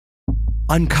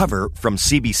Uncover from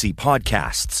CBC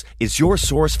Podcasts is your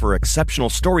source for exceptional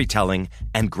storytelling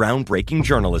and groundbreaking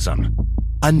journalism.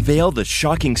 Unveil the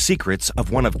shocking secrets of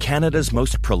one of Canada's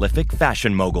most prolific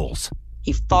fashion moguls.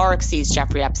 He far exceeds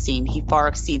Jeffrey Epstein. He far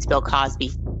exceeds Bill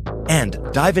Cosby. And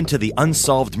dive into the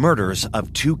unsolved murders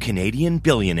of two Canadian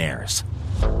billionaires.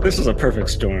 This is a perfect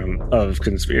storm of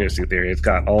conspiracy theory. It's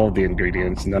got all the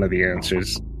ingredients, none of the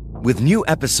answers. With new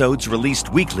episodes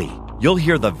released weekly, you'll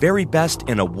hear the very best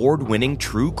in award-winning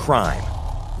true crime.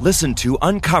 Listen to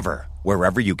Uncover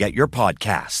wherever you get your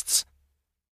podcasts.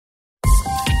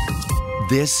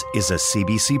 This is a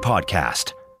CBC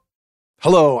podcast.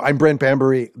 Hello, I'm Brent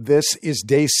Bambury. This is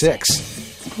Day 6.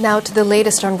 Now to the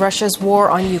latest on Russia's war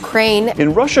on Ukraine.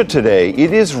 In Russia today,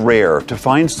 it is rare to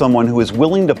find someone who is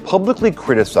willing to publicly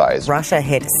criticize. Russia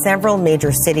hit several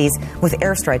major cities with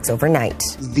airstrikes overnight.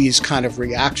 These kind of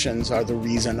reactions are the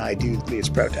reason I do these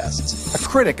protests. A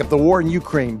critic of the war in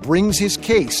Ukraine brings his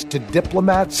case to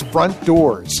diplomats' front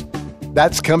doors.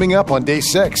 That's coming up on Day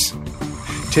 6.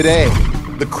 Today,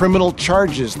 the criminal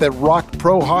charges that rocked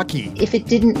pro hockey. If it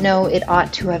didn't know, it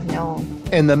ought to have known.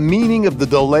 And the meaning of the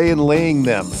delay in laying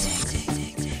them.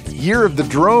 Year of the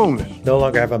drone. No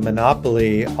longer have a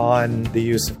monopoly on the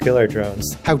use of killer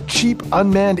drones. How cheap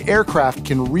unmanned aircraft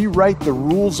can rewrite the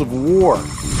rules of war.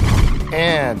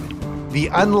 And the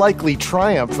unlikely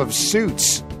triumph of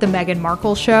Suits. The Meghan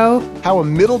Markle show. How a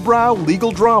middlebrow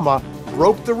legal drama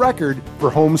broke the record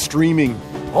for home streaming.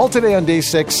 All today on Day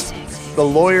 6, the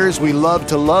Lawyers We Love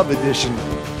to Love edition.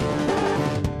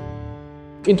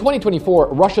 In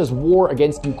 2024, Russia's war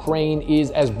against Ukraine is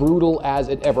as brutal as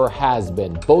it ever has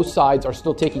been. Both sides are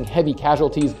still taking heavy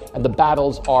casualties, and the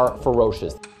battles are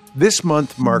ferocious. This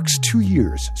month marks 2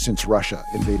 years since Russia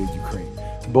invaded Ukraine.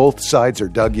 Both sides are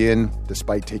dug in,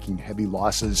 despite taking heavy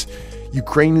losses.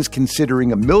 Ukraine is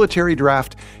considering a military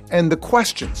draft, and the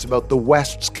questions about the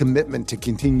West's commitment to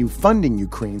continue funding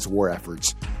Ukraine's war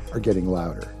efforts are getting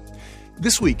louder.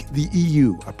 This week, the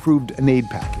EU approved an aid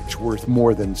package worth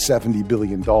more than $70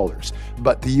 billion,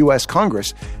 but the U.S.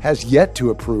 Congress has yet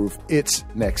to approve its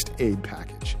next aid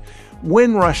package.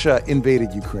 When Russia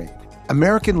invaded Ukraine,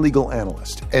 American legal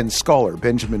analyst and scholar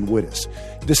Benjamin Wittes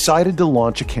decided to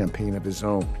launch a campaign of his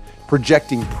own,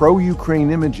 projecting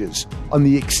pro-Ukraine images on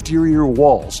the exterior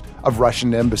walls of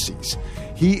Russian embassies.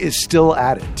 He is still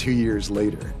at it 2 years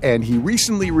later, and he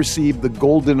recently received the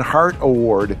Golden Heart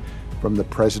Award from the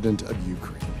president of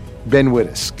Ukraine. Ben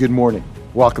Wittes, good morning.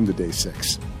 Welcome to Day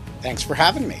 6. Thanks for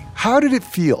having me. How did it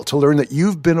feel to learn that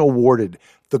you've been awarded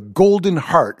the Golden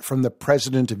Heart from the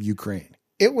president of Ukraine?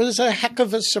 It was a heck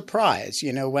of a surprise.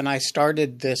 You know, when I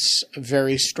started this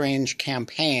very strange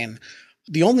campaign,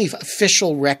 the only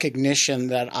official recognition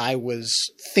that I was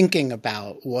thinking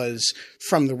about was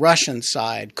from the Russian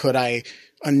side. Could I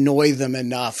annoy them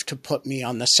enough to put me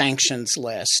on the sanctions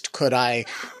list? Could I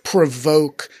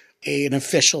provoke an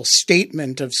official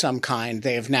statement of some kind?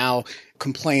 They have now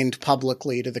complained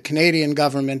publicly to the Canadian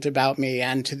government about me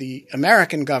and to the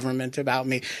American government about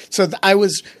me. So I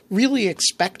was really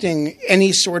expecting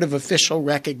any sort of official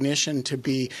recognition to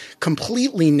be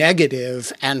completely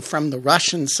negative and from the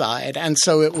Russian side. And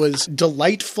so it was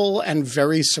delightful and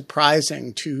very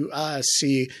surprising to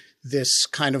see this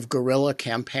kind of guerrilla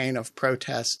campaign of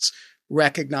protests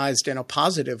recognized in a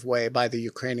positive way by the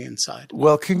Ukrainian side.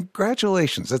 Well,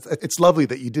 congratulations. It's lovely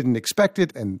that you didn't expect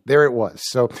it, and there it was.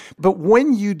 But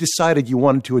when you decided you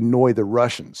wanted to annoy the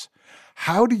Russians,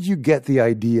 how did you get the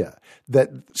idea that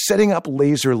setting up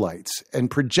laser lights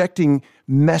and projecting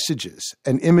messages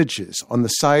and images on the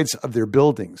sides of their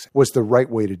buildings was the right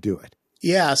way to do it?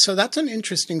 Yeah, so that's an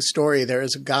interesting story. There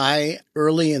is a guy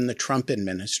early in the Trump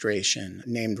administration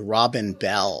named Robin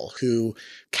Bell who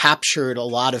captured a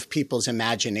lot of people's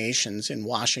imaginations in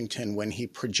Washington when he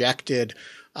projected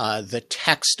the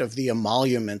text of the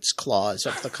emoluments clause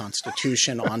of the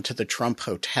Constitution onto the Trump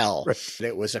Hotel. Right.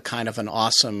 It was a kind of an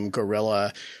awesome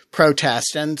guerrilla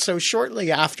protest. And so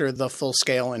shortly after the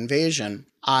full-scale invasion,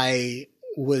 I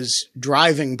was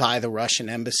driving by the Russian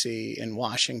embassy in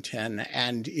Washington,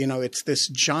 and, you know, it's this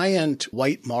giant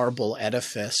white marble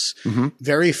edifice,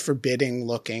 very forbidding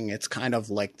looking. It's kind of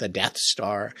like the Death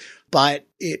Star, but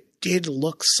it did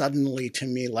look suddenly to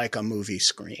me like a movie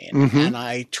screen. And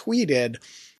I tweeted,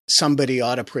 somebody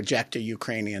ought to project a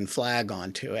Ukrainian flag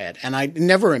onto it. And I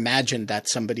never imagined that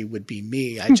somebody would be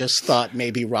me. I just thought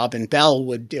maybe Robin Bell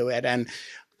would do it. And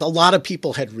A lot of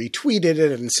people had retweeted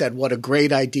it and said, what a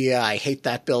great idea. I hate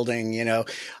that building,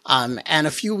 And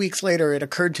a few weeks later, it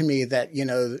occurred to me that,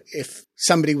 if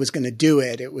somebody was going to do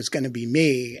it, it was going to be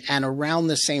me. And around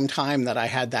the same time that I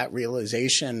had that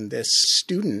realization, this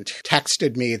student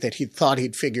texted me that he thought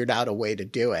he'd figured out a way to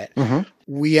do it. Mm-hmm.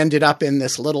 We ended up in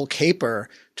this little caper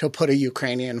to put a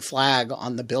Ukrainian flag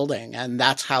on the building. And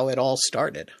that's how it all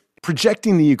started.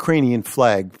 Projecting the Ukrainian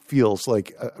flag feels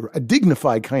like a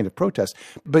dignified kind of protest,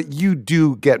 but you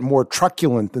do get more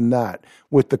truculent than that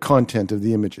with the content of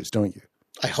the images, don't you?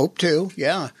 I hope to,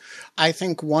 yeah. I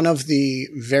think one of the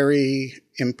very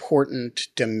important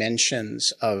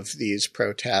dimensions of these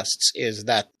protests is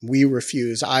that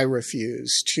I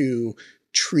refuse to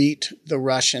treat the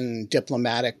Russian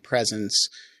diplomatic presence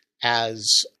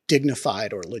as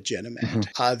dignified or legitimate.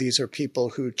 Mm-hmm. These are people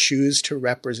who choose to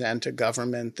represent a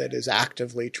government that is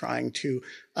actively trying to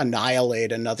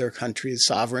annihilate another country's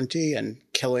sovereignty and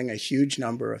killing a huge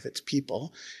number of its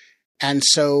people. And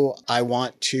so I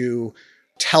want to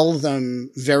tell them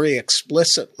very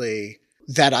explicitly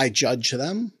that I judge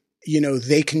them.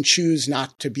 They can choose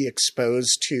not to be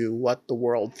exposed to what the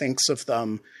world thinks of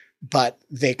them, but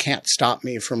they can't stop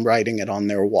me from writing it on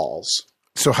their walls.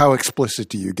 So how explicit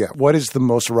do you get? What is the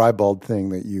most ribald thing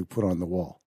that you put on the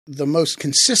wall? The most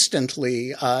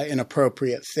consistently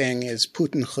inappropriate thing is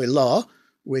Putin Chylo,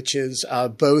 which is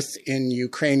both in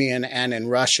Ukrainian and in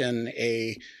Russian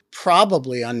a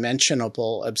probably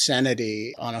unmentionable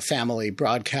obscenity on a family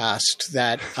broadcast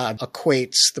that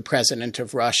equates the president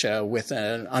of Russia with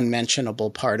an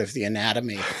unmentionable part of the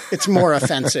anatomy. It's more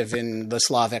offensive in the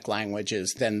Slavic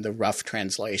languages than the rough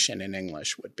translation in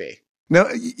English would be. Now,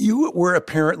 you were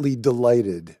apparently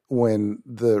delighted when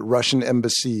the Russian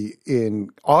embassy in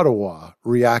Ottawa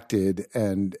reacted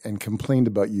and complained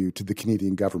about you to the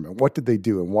Canadian government. What did they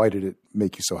do and why did it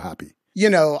make you so happy?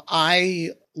 I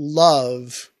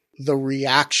love the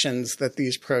reactions that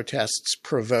these protests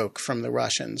provoke from the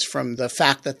Russians, from the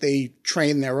fact that they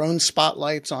train their own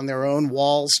spotlights on their own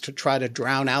walls to try to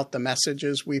drown out the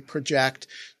messages we project,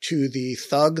 to the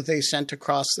thug they sent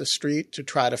across the street to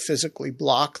try to physically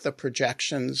block the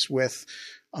projections with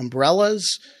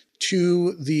umbrellas,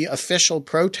 to the official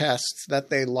protests that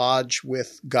they lodge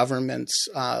with governments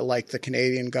like the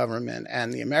Canadian government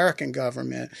and the American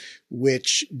government,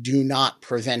 which do not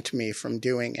prevent me from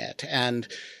doing it. And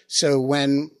so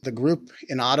when the group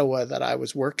in Ottawa that I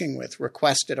was working with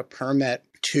requested a permit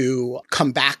to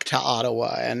come back to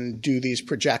Ottawa and do these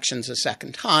projections a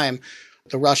second time,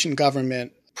 the Russian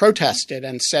government protested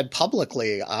and said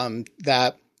publicly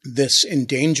that this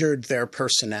endangered their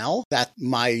personnel, that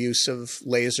my use of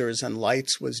lasers and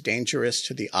lights was dangerous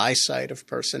to the eyesight of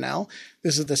personnel.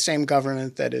 This is the same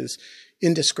government that is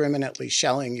indiscriminately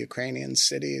shelling Ukrainian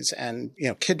cities and,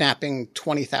 kidnapping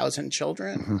 20,000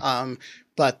 children. Mm-hmm.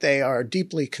 But they are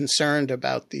deeply concerned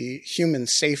about the human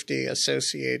safety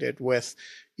associated with,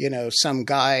 some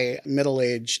guy,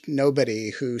 middle-aged nobody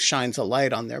who shines a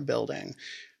light on their building.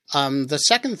 The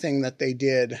second thing that they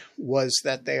did was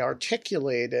that they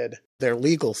articulated their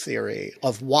legal theory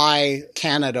of why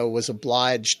Canada was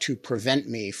obliged to prevent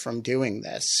me from doing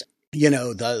this.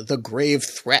 The grave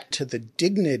threat to the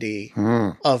dignity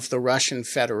of the Russian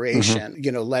Federation,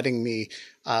 letting me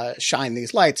shine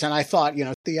these lights. And I thought,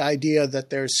 the idea that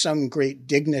there's some great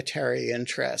dignitary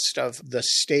interest of the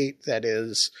state that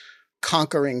is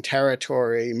conquering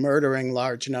territory, murdering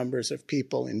large numbers of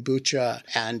people in Bucha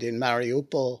and in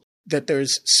Mariupol, that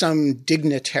there's some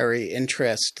dignitary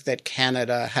interest that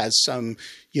Canada has some,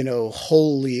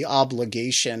 holy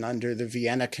obligation under the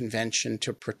Vienna Convention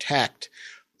to protect,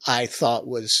 I thought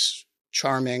was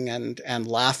charming and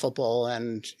laughable.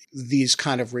 And these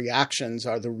kind of reactions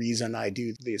are the reason I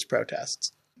do these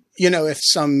protests. If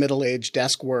some middle-aged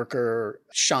desk worker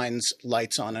shines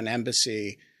lights on an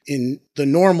embassy, in the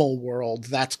normal world,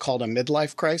 that's called a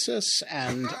midlife crisis,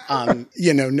 and,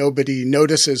 nobody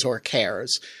notices or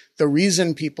cares. The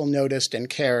reason people noticed and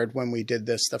cared when we did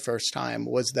this the first time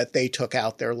was that they took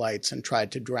out their lights and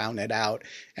tried to drown it out,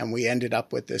 and we ended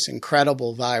up with this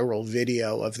incredible viral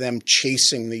video of them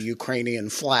chasing the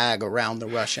Ukrainian flag around the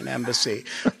Russian embassy,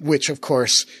 which, of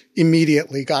course,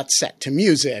 immediately got set to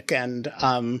music and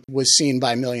was seen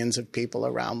by millions of people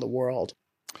around the world.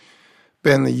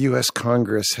 Ben, the U.S.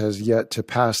 Congress has yet to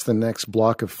pass the next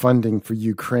block of funding for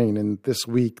Ukraine, and this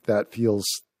week that feels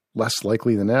less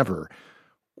likely than ever.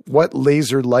 What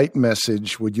laser light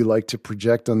message would you like to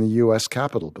project on the U.S.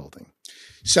 Capitol building?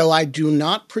 So I do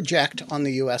not project on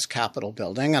the U.S. Capitol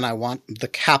building, and I want the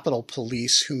Capitol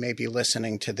Police who may be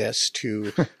listening to this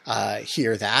to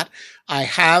hear that. I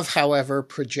have, however,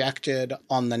 projected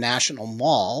on the National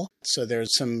Mall. So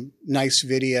there's some nice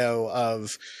video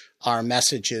of our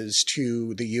messages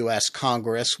to the U.S.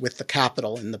 Congress with the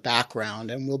Capitol in the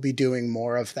background, and we'll be doing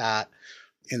more of that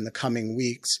in the coming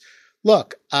weeks.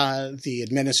 Look, the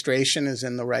administration is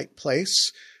in the right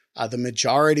place. The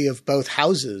majority of both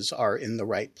houses are in the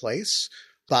right place,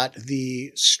 but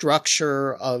the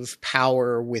structure of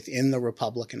power within the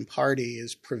Republican Party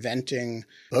is preventing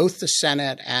both the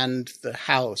Senate and the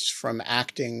House from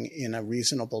acting in a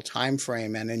reasonable time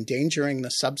frame and endangering the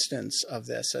substance of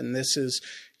this. And this is,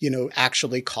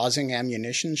 actually causing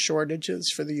ammunition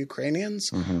shortages for the Ukrainians.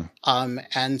 Mm-hmm.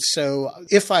 And so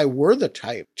if I were the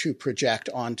type to project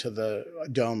onto the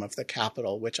dome of the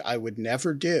Capitol, which I would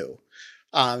never do,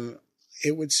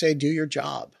 it would say, do your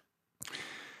job.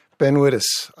 Ben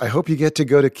Wittes, I hope you get to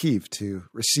go to Kyiv to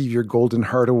receive your Golden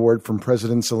Heart Award from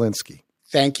President Zelensky.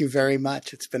 Thank you very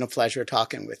much. It's been a pleasure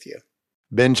talking with you.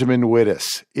 Benjamin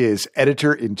Wittes is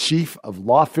editor-in-chief of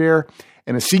Lawfare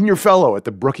and a senior fellow at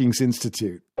the Brookings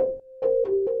Institute.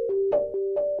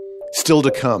 Still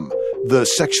to come, the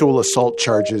sexual assault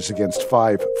charges against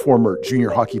 5 former junior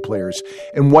hockey players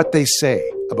and what they say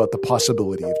about the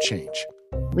possibility of change.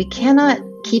 We cannot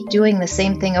keep doing the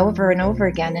same thing over and over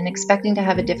again and expecting to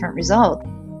have a different result.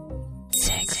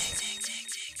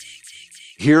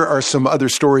 Here are some other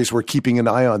stories we're keeping an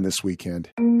eye on this weekend.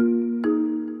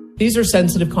 These are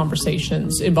sensitive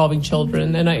conversations involving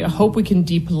children, and I hope we can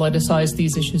depoliticize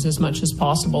these issues as much as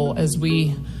possible as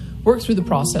we work through the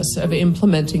process of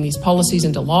implementing these policies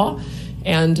into law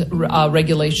and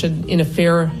regulation in a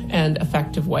fair and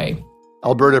effective way.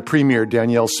 Alberta Premier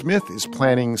Danielle Smith is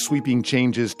planning sweeping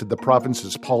changes to the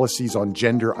province's policies on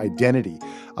gender identity.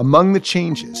 Among the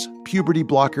changes, puberty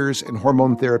blockers and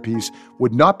hormone therapies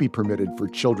would not be permitted for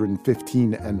children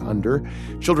 15 and under.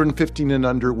 Children 15 and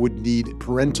under would need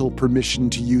parental permission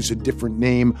to use a different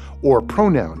name or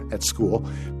pronoun at school.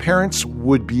 Parents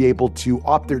would be able to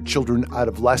opt their children out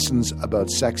of lessons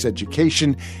about sex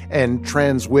education, and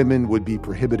trans women would be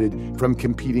prohibited from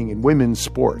competing in women's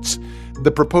sports.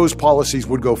 The proposed policies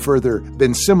would go further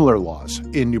than similar laws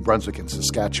in New Brunswick and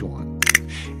Saskatchewan.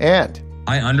 And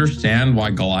I understand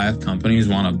why Goliath companies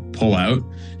want to pull out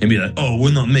and be like, oh,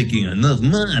 we're not making enough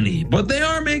money, but they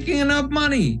are making enough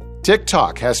money.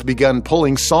 TikTok has begun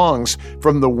pulling songs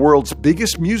from the world's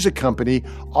biggest music company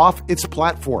off its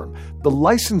platform. The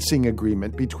licensing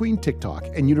agreement between TikTok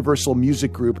and Universal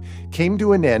Music Group came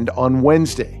to an end on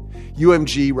Wednesday.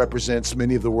 UMG represents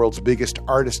many of the world's biggest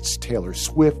artists: Taylor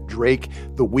Swift, Drake,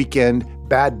 The Weeknd,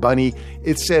 Bad Bunny.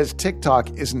 It says TikTok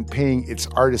isn't paying its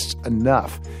artists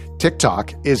enough.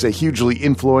 TikTok is a hugely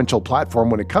influential platform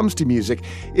when it comes to music.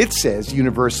 It says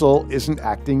Universal isn't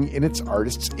acting in its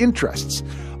artists' interests.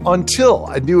 Until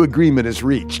a new agreement is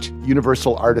reached,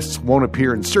 Universal artists won't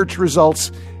appear in search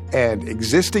results, and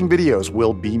existing videos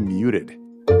will be muted.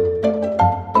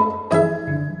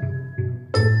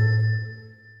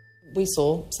 We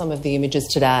saw some of the images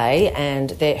today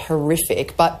and they're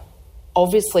horrific, but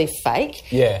obviously fake.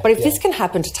 But if this can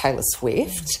happen to Taylor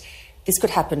Swift, this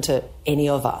could happen to any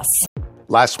of us.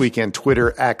 Last weekend,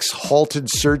 Twitter X halted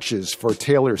searches for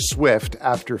Taylor Swift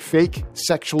after fake,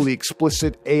 sexually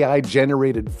explicit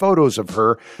AI-generated photos of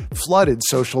her flooded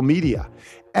social media.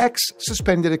 X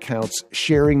suspended accounts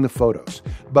sharing the photos,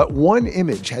 but one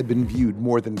image had been viewed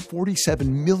more than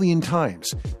 47 million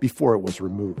times before it was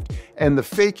removed, and the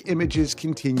fake images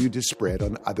continued to spread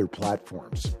on other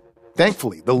platforms.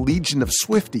 Thankfully, the legion of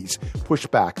Swifties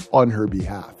pushed back on her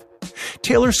behalf.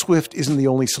 Taylor Swift isn't the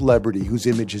only celebrity whose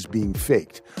image is being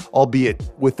faked, albeit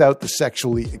without the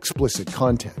sexually explicit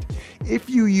content. If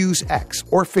you use X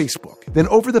or Facebook, then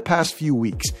over the past few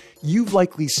weeks, you've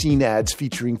likely seen ads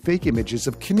featuring fake images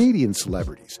of Canadian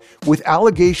celebrities, with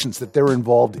allegations that they're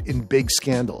involved in big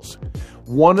scandals.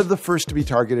 One of the first to be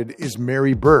targeted is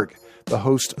Mary Berg, the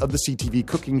host of the CTV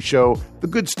cooking show, The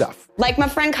Good Stuff. Like my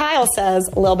friend Kyle says,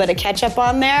 a little bit of ketchup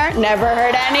on there, never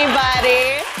hurt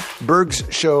anybody. Berg's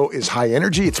show is high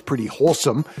energy, it's pretty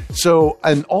wholesome, so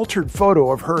an altered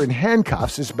photo of her in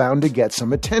handcuffs is bound to get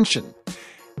some attention.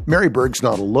 Mary Berg's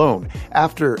not alone.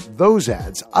 After those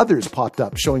ads, others popped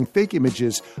up showing fake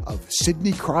images of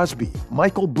Sidney Crosby,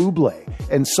 Michael Bublé,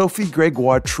 and Sophie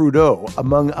Gregoire Trudeau,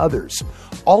 among others.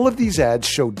 All of these ads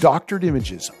show doctored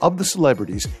images of the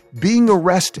celebrities being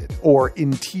arrested or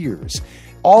in tears.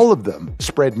 All of them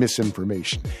spread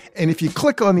misinformation. And if you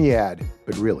click on the ad,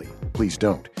 but really, please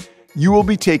don't, you will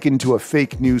be taken to a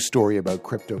fake news story about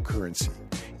cryptocurrency.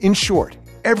 In short,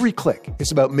 Every click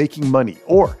is about making money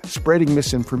or spreading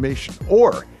misinformation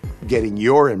or getting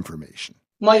your information.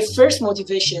 My first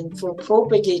motivation for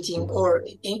propagating or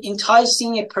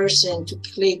enticing a person to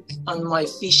click on my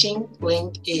phishing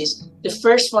link is the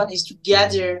first one is to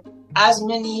gather as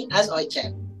many as I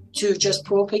can to just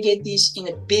propagate this in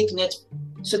a big net.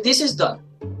 So this is done.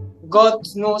 God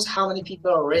knows how many people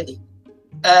are ready.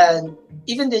 And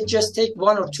even they just take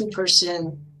 1 or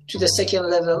 2% to the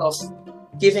second level of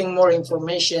giving more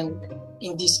information,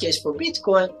 in this case for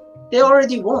Bitcoin, they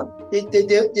already won. They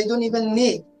don't even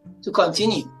need to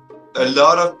continue. A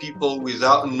lot of people,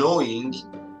 without knowing,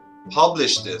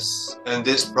 publish this, and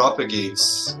this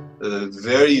propagates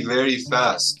very, very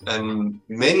fast. And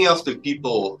many of the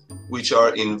people which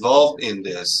are involved in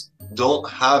this don't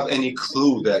have any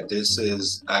clue that this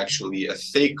is actually a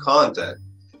fake content,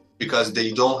 because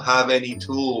they don't have any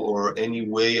tool or any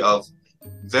way of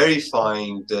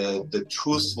verifying the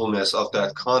truthfulness of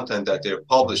that content that they're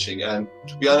publishing. And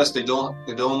to be honest, they don't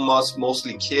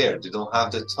mostly care. They don't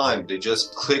have the time. They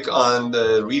just click on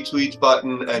the retweet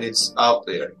button and it's out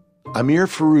there. Amir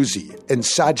Feruzi and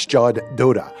Sajjad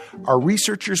Doda are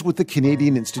researchers with the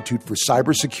Canadian Institute for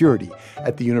Cybersecurity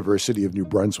at the University of New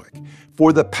Brunswick.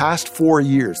 For the past 4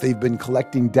 years, they've been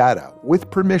collecting data with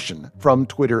permission from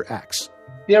Twitter X.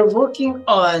 We are working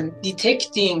on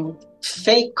detecting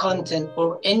fake content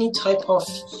or any type of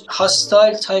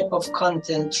hostile type of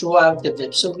content throughout the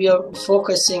web. So we are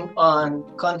focusing on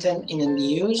content in the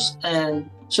news and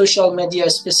social media,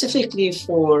 specifically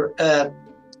for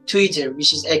Twitter,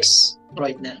 which is X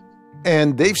right now.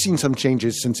 And they've seen some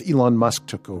changes since Elon Musk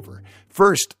took over.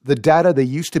 First, the data they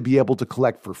used to be able to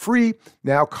collect for free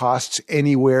now costs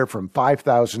anywhere from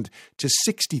 $5,000 to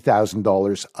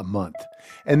 $60,000 a month.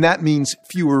 And that means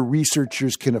fewer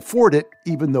researchers can afford it,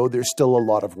 even though there's still a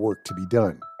lot of work to be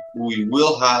done. We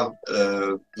will have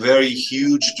a very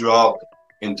huge drop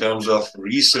in terms of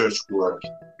research work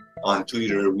on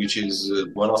Twitter, which is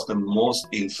one of the most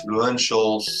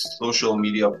influential social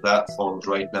media platforms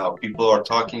right now. People are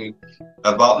talking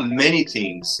about many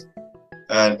things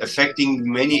and affecting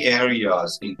many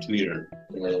areas in Twitter,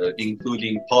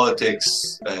 including politics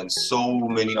and so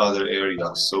many other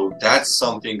areas. So that's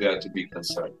something that to be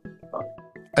concerned about.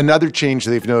 Another change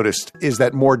they've noticed is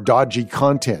that more dodgy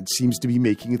content seems to be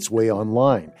making its way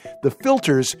online. The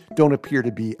filters don't appear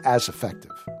to be as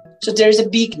effective. So there's a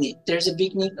big need. There's a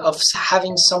big need of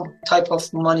having some type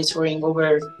of monitoring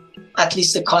over at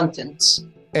least the contents.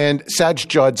 And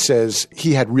Sajjad says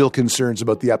he had real concerns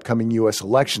about the upcoming U.S.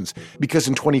 elections because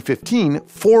in 2015,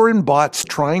 foreign bots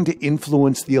trying to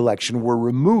influence the election were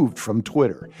removed from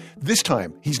Twitter. This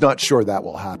time, he's not sure that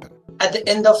will happen. At the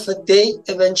end of the day,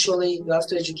 eventually, you have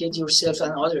to educate yourself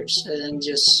and others and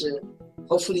just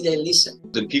hopefully they listen.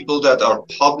 The people that are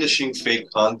publishing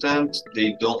fake content,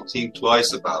 they don't think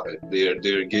twice about it.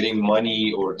 They're getting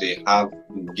money or they have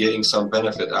getting some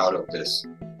benefit out of this.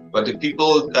 But the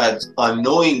people that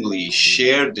unknowingly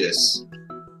share this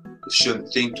should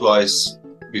think twice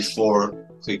before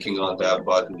clicking on that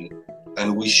button.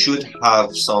 And we should have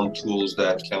some tools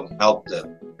that can help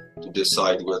them to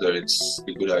decide whether it's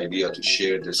a good idea to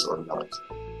share this or not.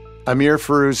 Amir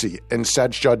Feruzi and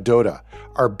Sajjad Doda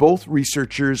are both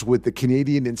researchers with the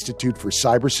Canadian Institute for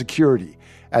Cybersecurity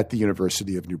at the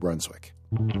University of New Brunswick.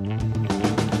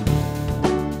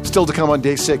 Still to come on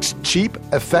day 6, cheap,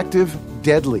 effective,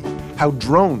 deadly. How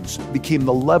drones became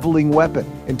the leveling weapon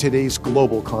in today's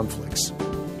global conflicts.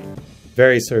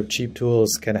 Very sort of cheap tools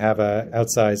can have an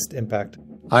outsized impact.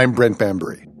 I'm Brent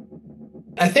Bambury.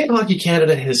 I think Hockey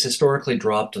Canada has historically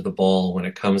dropped the ball when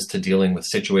it comes to dealing with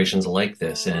situations like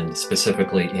this, and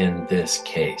specifically in this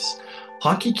case.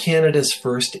 Hockey Canada's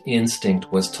first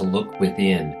instinct was to look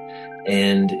within,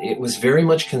 and it was very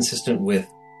much consistent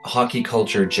with hockey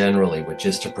culture generally, which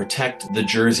is to protect the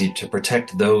jersey, to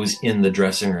protect those in the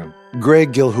dressing room.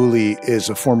 Greg Gilhooly is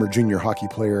a former junior hockey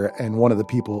player and one of the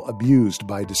people abused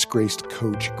by disgraced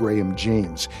coach Graham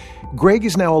James. Greg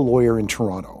is now a lawyer in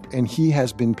Toronto, and he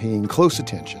has been paying close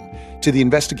attention to the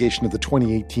investigation of the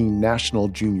 2018 national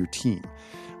junior team.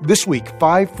 This week,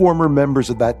 5 former members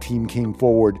of that team came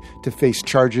forward to face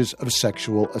charges of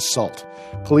sexual assault.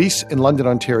 Police in London,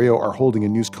 Ontario are holding a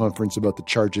news conference about the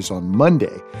charges on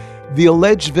Monday. The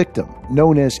alleged victim,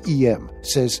 known as EM,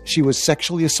 says she was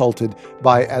sexually assaulted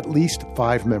by at least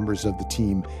 5 members of the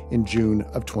team in June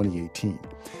of 2018.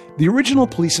 The original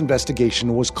police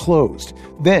investigation was closed.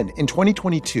 Then, in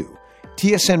 2022,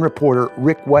 TSN reporter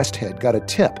Rick Westhead got a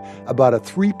tip about a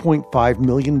 $3.5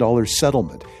 million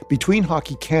settlement between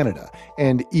Hockey Canada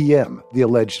and EM, the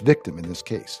alleged victim in this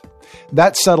case.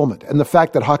 That settlement and the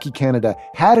fact that Hockey Canada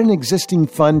had an existing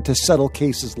fund to settle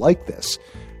cases like this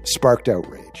sparked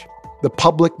outrage. The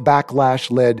public backlash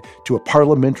led to a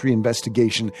parliamentary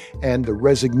investigation and the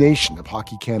resignation of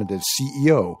Hockey Canada's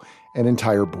CEO and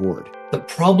entire board. The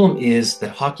problem is that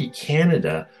Hockey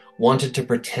Canada wanted to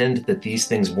pretend that these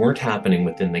things weren't happening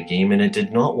within the game, and it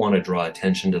did not want to draw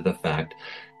attention to the fact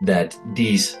that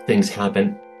these things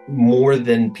happen more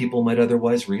than people might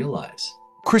otherwise realize.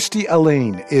 Christy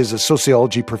Allain is a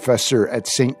sociology professor at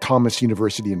St. Thomas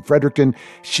University in Fredericton.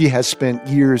 She has spent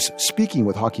years speaking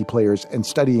with hockey players and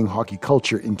studying hockey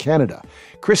culture in Canada.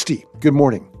 Christy, good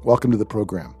morning. Welcome to the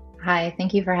program. Hi,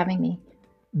 thank you for having me.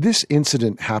 This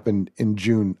incident happened in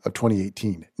June of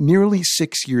 2018. Nearly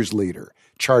 6 years later,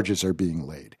 charges are being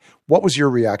laid. What was your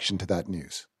reaction to that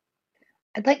news?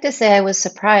 I'd like to say I was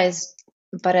surprised,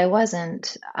 but I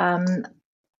wasn't.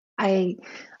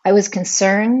 I was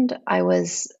concerned. I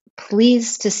was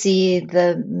pleased to see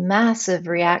the massive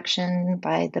reaction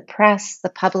by the press, the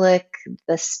public,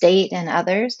 the state, and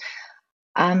others.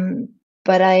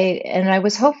 But I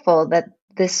was hopeful that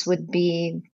this would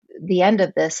be the end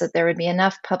of this, that there would be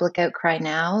enough public outcry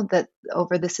now that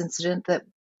over this incident that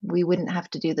we wouldn't have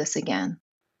to do this again.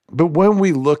 But when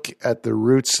we look at the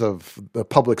roots of the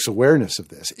public's awareness of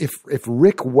this, if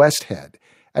Rick Westhead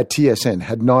at TSN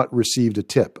had not received a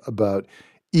tip about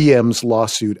EM's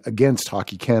lawsuit against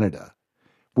Hockey Canada,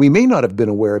 we may not have been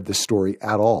aware of this story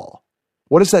at all.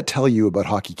 What does that tell you about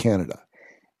Hockey Canada?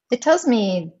 It tells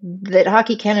me that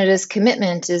Hockey Canada's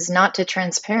commitment is not to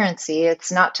transparency. It's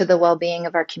not to the well-being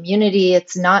of our community.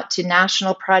 It's not to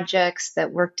national projects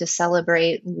that work to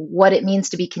celebrate what it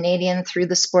means to be Canadian through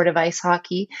the sport of ice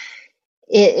hockey.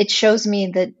 It shows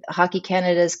me that Hockey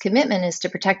Canada's commitment is to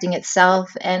protecting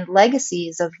itself and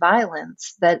legacies of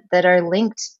violence that are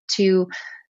linked to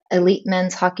elite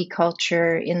men's hockey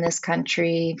culture in this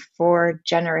country for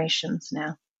generations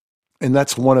now. And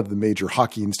that's one of the major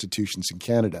hockey institutions in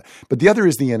Canada. But the other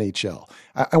is the NHL.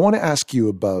 I want to ask you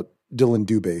about Dylan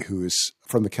Dubé, who is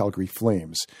from the Calgary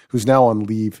Flames, who's now on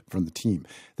leave from the team.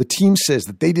 The team says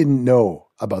that they didn't know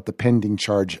about the pending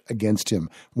charge against him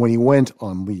when he went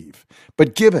on leave.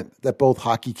 But given that both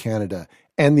Hockey Canada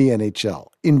and the NHL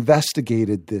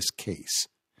investigated this case,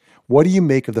 what do you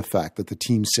make of the fact that the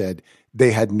team said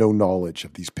they had no knowledge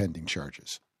of these pending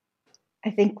charges? I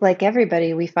think, like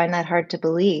everybody, we find that hard to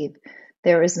believe.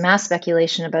 There was mass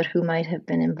speculation about who might have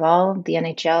been involved. The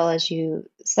NHL, as you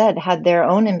said, had their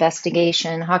own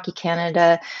investigation. Hockey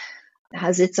Canada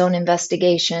has its own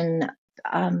investigation.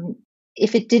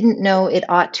 If it didn't know, it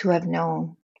ought to have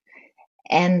known.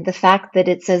 And the fact that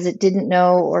it says it didn't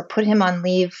know or put him on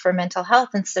leave for mental health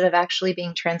instead of actually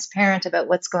being transparent about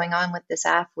what's going on with this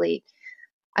athlete,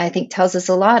 I think tells us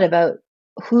a lot about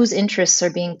whose interests are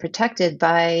being protected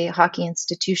by hockey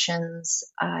institutions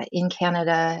in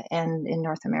Canada and in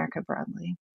North America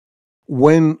broadly.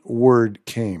 When word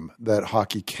came that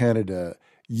Hockey Canada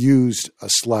used a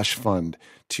slush fund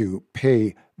to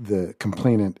pay the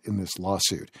complainant in this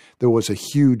lawsuit, there was a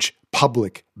huge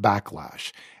public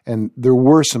backlash, and there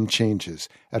were some changes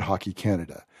at Hockey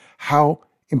Canada. How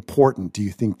important do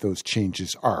you think those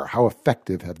changes are? How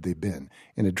effective have they been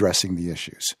in addressing the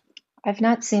issues? I've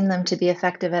not seen them to be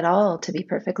effective at all, to be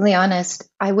perfectly honest.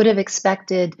 I would have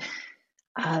expected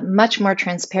much more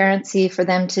transparency, for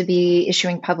them to be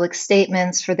issuing public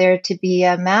statements, for there to be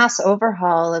a mass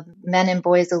overhaul of men and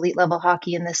boys elite level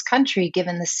hockey in this country,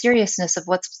 given the seriousness of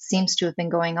what seems to have been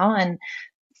going on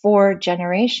for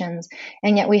generations.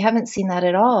 And yet we haven't seen that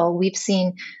at all. We've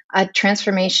seen a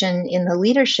transformation in the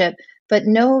leadership, but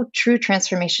no true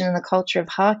transformation in the culture of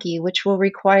hockey, which will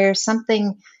require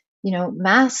something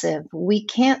massive. We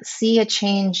can't see a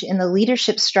change in the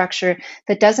leadership structure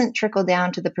that doesn't trickle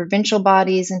down to the provincial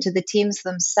bodies and to the teams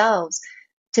themselves.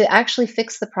 To actually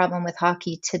fix the problem with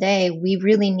hockey today, we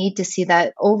really need to see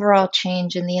that overall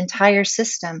change in the entire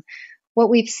system.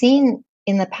 What we've seen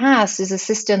in the past is a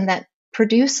system that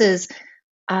produces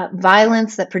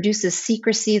violence, that produces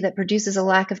secrecy, that produces a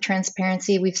lack of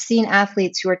transparency. We've seen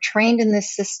athletes who are trained in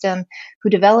this system, who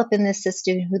develop in this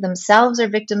system, who themselves are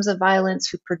victims of violence,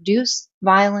 who produce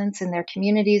violence in their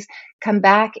communities, come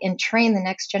back and train the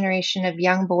next generation of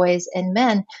young boys and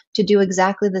men to do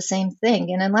exactly the same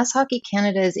thing. And unless Hockey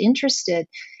Canada is interested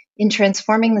in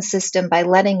transforming the system by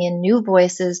letting in new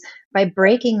voices, by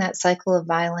breaking that cycle of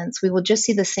violence, we will just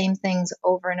see the same things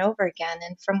over and over again.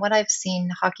 And from what I've seen,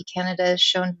 Hockey Canada has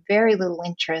shown very little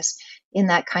interest in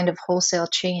that kind of wholesale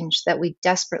change that we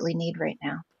desperately need right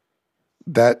now.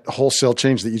 That wholesale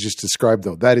change that you just described,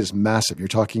 though, that is massive. You're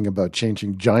talking about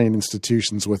changing giant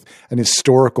institutions with an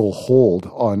historical hold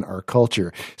on our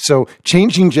culture. So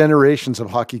changing generations of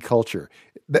hockey culture,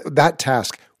 that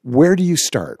task, where do you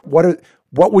start? What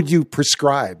would you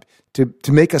prescribe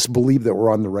to make us believe that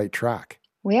we're on the right track?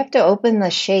 We have to open the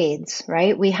shades,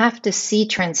 right? We have to see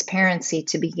transparency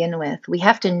to begin with. We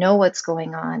have to know what's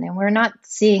going on. And we're not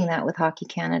seeing that with Hockey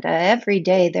Canada. Every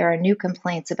day there are new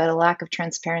complaints about a lack of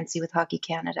transparency with Hockey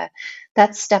Canada.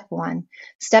 That's step one.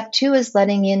 Step two is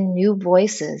letting in new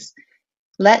voices.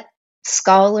 Let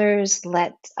scholars,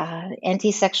 let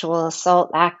anti-sexual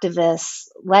assault activists,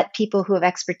 let people who have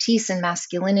expertise in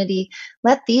masculinity,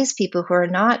 let these people who are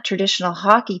not traditional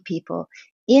hockey people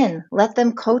in. Let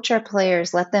them coach our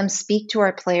players, let them speak to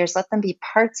our players, let them be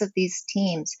parts of these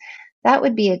teams. That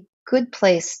would be a good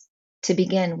place to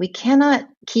begin. We cannot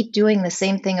keep doing the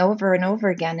same thing over and over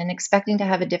again and expecting to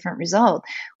have a different result.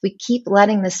 We keep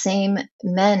letting the same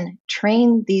men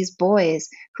train these boys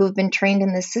who have been trained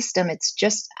in this system. It's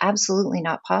just absolutely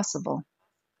not possible.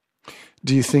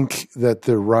 Do you think that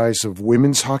the rise of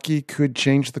women's hockey could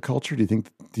change the culture? Do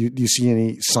you see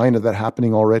any sign of that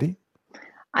happening already?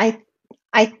 I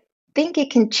think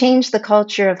it can change the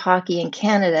culture of hockey in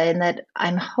Canada, in that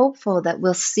I'm hopeful that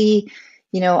we'll see,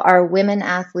 our women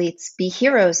athletes be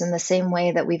heroes in the same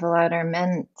way that we've allowed our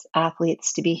men's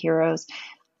athletes to be heroes.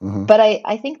 Mm-hmm. But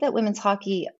I think that women's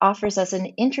hockey offers us an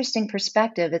interesting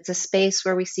perspective. It's a space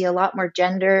where we see a lot more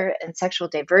gender and sexual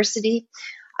diversity.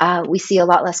 We see a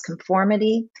lot less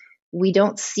conformity. We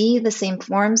don't see the same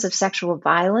forms of sexual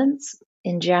violence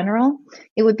in general.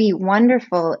 It would be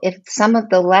wonderful if some of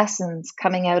the lessons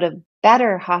coming out of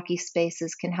better hockey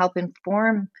spaces can help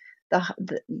inform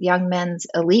the young men's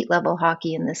elite level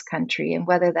hockey in this country, and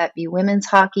whether that be women's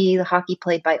hockey, the hockey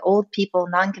played by old people,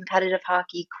 non-competitive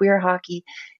hockey, queer hockey. It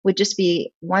would just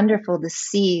be wonderful to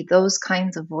see those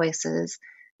kinds of voices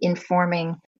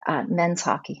informing men's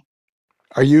hockey.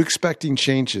 Are you expecting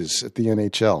changes at the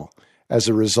NHL as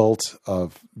a result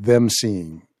of them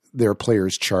seeing their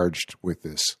players charged with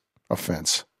this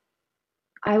offense?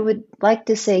 I would like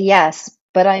to say yes,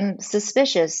 but I'm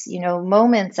suspicious.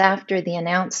 Moments after the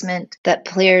announcement that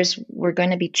players were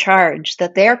going to be charged,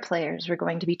 that their players were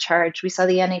going to be charged, we saw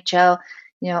the NHL,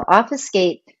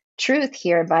 obfuscate truth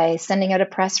here by sending out a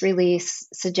press release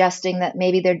suggesting that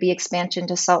maybe there'd be expansion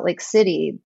to Salt Lake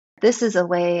City. This is a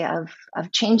way of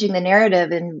changing the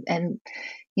narrative and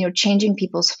changing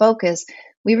people's focus.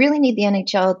 We really need the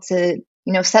NHL to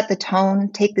set the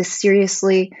tone, take this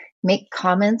seriously, make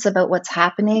comments about what's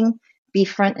happening, be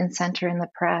front and center in the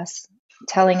press,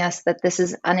 telling us that this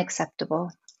is unacceptable.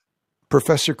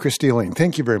 Professor Kristi Allain,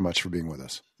 thank you very much for being with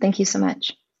us. Thank you so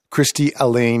much. Kristi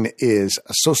Allain is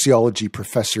a sociology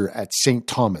professor at St.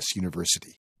 Thomas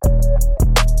University.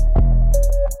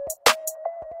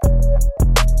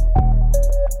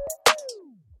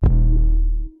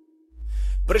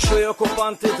 Прийшли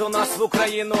окупанти до нас в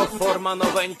Україну, форма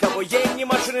новенька, воєнні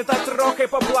машини та трохи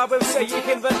поплавився їх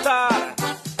інвентар.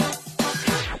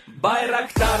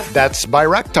 Bayraktar. That's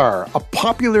Bayraktar, a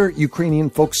popular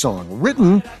Ukrainian folk song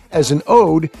written as an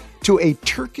ode to a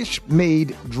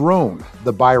Turkish-made drone,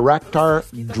 the Bayraktar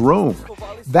drone.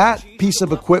 That piece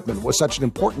of equipment was such an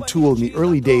important tool in the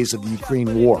early days of the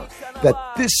Ukraine war that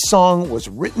this song was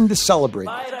written to celebrate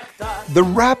it. The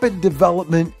rapid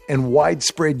development and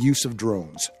widespread use of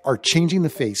drones are changing the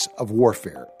face of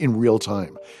warfare in real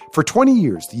time. For 20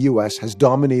 years, the U.S. has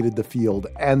dominated the field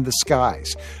and the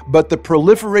skies, but the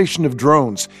proliferation of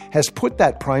drones has put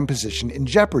that prime position in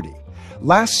jeopardy.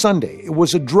 Last Sunday, it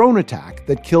was a drone attack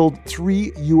that killed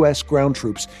 3 U.S. ground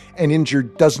troops and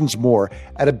injured dozens more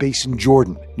at a base in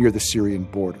Jordan near the Syrian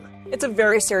border. It's a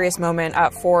very serious moment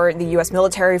for the U.S.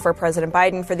 military, for President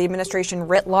Biden, for the administration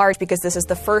writ large, because this is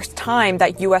the first time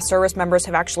that U.S. service members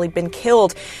have actually been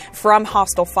killed from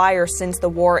hostile fire since the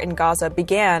war in Gaza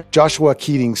began. Joshua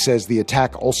Keating says the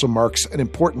attack also marks an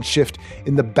important shift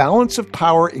in the balance of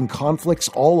power in conflicts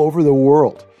all over the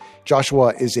world.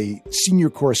 Joshua is a senior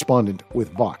correspondent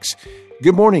with Vox.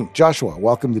 Good morning, Joshua.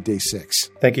 Welcome to Day 6.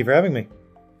 Thank you for having me.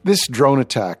 This drone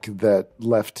attack that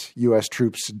left U.S.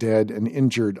 troops dead and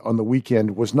injured on the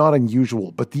weekend was not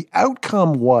unusual, but the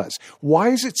outcome was. Why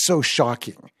is it so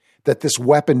shocking that this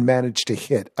weapon managed to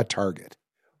hit a target?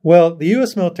 Well, the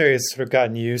U.S. military has sort of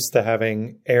gotten used to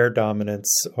having air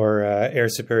dominance or air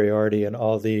superiority in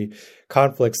all the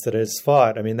conflicts that it has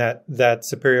fought. I mean, that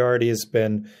superiority has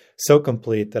been so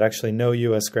complete that actually no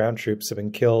U.S. ground troops have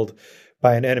been killed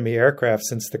by an enemy aircraft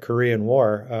since the Korean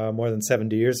War, more than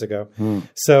 70 years ago.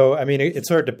 So, I mean, it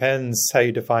sort of depends how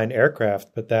you define aircraft,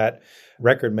 but that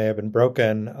record may have been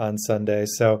broken on Sunday.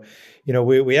 So, you know,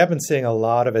 we have been seeing a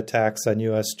lot of attacks on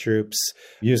U.S. troops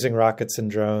using rockets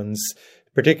and drones,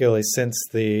 particularly since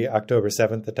the October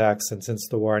 7th attacks and since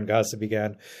the war in Gaza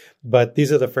began. But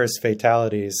these are the first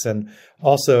fatalities, and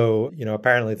also, you know,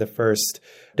 apparently the first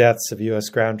deaths of U.S.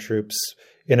 ground troops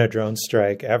in a drone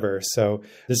strike ever. So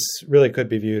this really could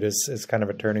be viewed as kind of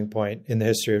a turning point in the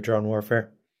history of drone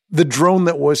warfare. The drone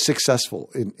that was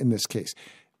successful in this case,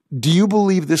 do you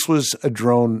believe this was a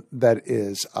drone that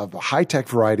is of a high-tech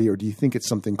variety, or do you think it's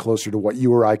something closer to what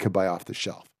you or I could buy off the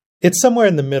shelf? It's somewhere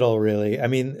in the middle, really. I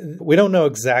mean, we don't know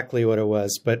exactly what it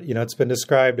was, but, you know, it's been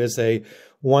described as a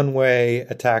one-way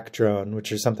attack drone,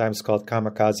 which are sometimes called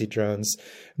kamikaze drones.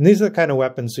 And these are the kind of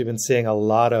weapons we've been seeing a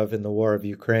lot of in the war of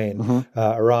Ukraine.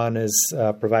 Iran has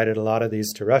provided a lot of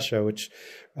these to Russia, which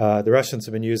the Russians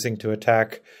have been using to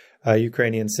attack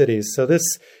Ukrainian cities. So this,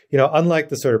 you know, unlike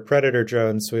the sort of predator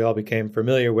drones we all became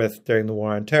familiar with during the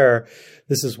war on terror,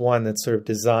 this is one that's sort of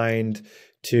designed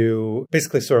to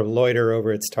basically sort of loiter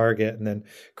over its target and then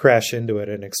crash into it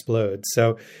and explode.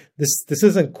 So this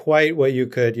isn't quite what you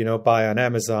could, you know, buy on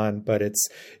Amazon, but it's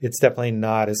definitely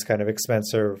not as kind of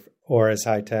expensive or as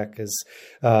high tech as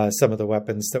some of the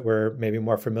weapons that we're maybe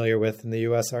more familiar with in the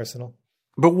U.S. arsenal.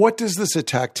 But what does this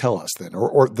attack tell us then,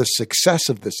 or the success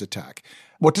of this attack?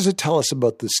 What does it tell us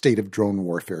about the state of drone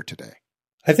warfare today?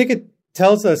 I think it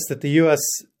tells us that the U.S.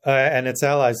 And its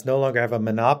allies no longer have a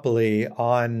monopoly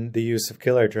on the use of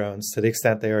killer drones to the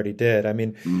extent they already did. I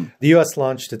mean, the U.S.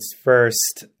 launched its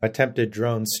first attempted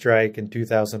drone strike in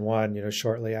 2001, you know,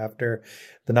 shortly after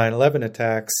the 9/11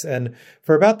 attacks. And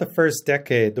for about the first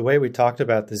decade, the way we talked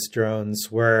about these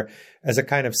drones were as a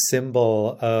kind of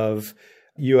symbol of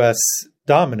U.S.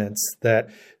 dominance, that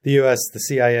the U.S., the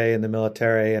CIA, and the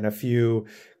military, and a few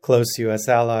close U.S.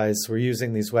 allies were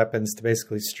using these weapons to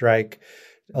basically strike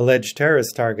alleged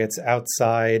terrorist targets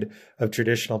outside of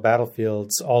traditional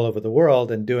battlefields all over the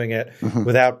world, and doing it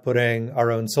without putting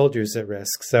our own soldiers at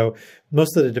risk. So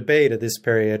most of the debate of this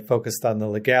period focused on the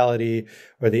legality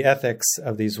or the ethics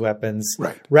of these weapons,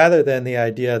 rather than the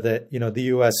idea that, you know, the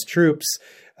U.S. troops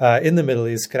in the Middle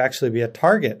East could actually be a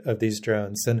target of these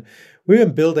drones. And we've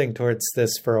been building towards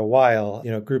this for a while. You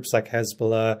know, groups like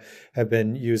Hezbollah have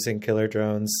been using killer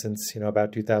drones since, you know,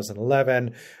 about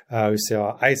 2011. We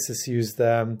saw ISIS use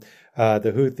them,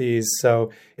 the Houthis.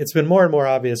 So it's been more and more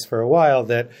obvious for a while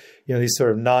that, you know, these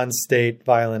sort of non-state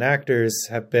violent actors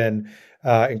have been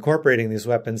incorporating these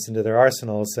weapons into their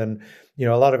arsenals. And, you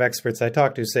know, a lot of experts I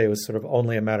talked to say it was sort of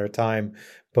only a matter of time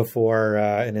before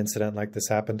an incident like this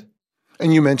happened.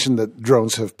 And you mentioned that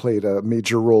drones have played a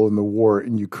major role in the war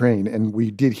in Ukraine. And we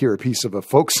did hear a piece of a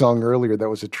folk song earlier that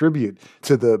was a tribute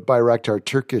to the Bayraktar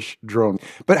Turkish drone.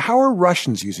 But how are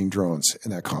Russians using drones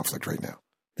in that conflict right now?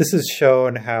 This has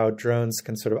shown how drones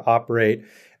can sort of operate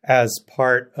as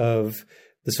part of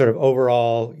the sort of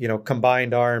overall, you know,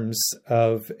 combined arms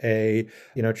of a,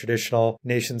 you know, traditional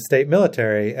nation-state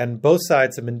military. And both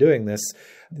sides have been doing this.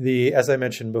 As I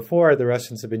mentioned before, the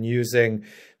Russians have been using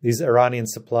these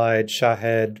Iranian-supplied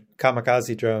Shahed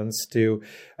kamikaze drones to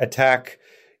attack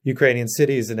Ukrainian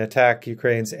cities and attack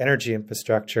Ukraine's energy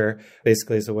infrastructure,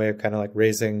 basically as a way of kind of like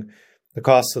raising the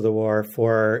costs of the war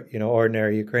for, you know,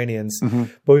 ordinary Ukrainians.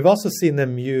 But we've also seen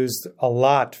them used a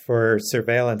lot for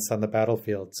surveillance on the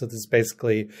battlefield. So this is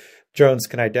basically drones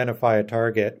can identify a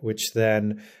target, which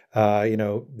then, you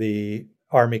know, the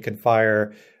army can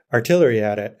fire artillery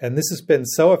at it. And this has been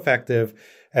so effective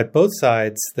at both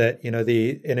sides that, you know,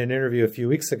 in an interview a few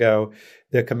weeks ago,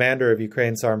 the commander of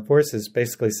Ukraine's armed forces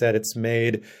basically said it's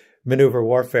made maneuver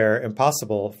warfare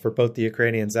impossible for both the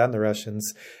Ukrainians and the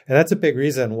Russians. And that's a big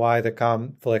reason why the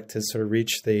conflict has sort of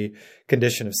reached the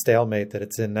condition of stalemate that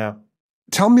it's in now.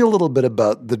 Tell me a little bit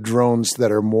about the drones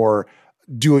that are more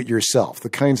do-it-yourself, the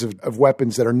kinds of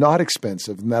weapons that are not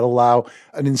expensive and that allow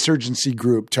an insurgency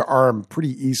group to arm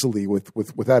pretty easily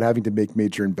without having to make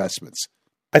major investments.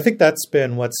 I think that's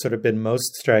been what's sort of been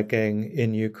most striking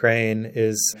in Ukraine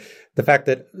is the fact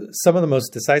that some of the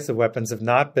most decisive weapons have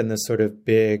not been the sort of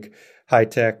big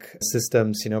high-tech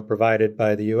systems, you know, provided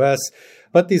by the U.S.,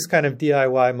 but these kind of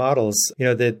DIY models. You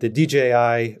know, the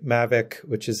DJI Mavic,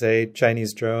 which is a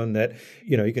Chinese drone that,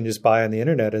 you know, you can just buy on the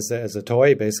internet as a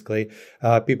toy, basically.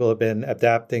 People have been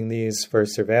adapting these for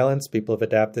surveillance. People have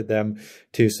adapted them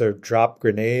to sort of drop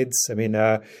grenades. I mean,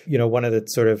 you know, one of the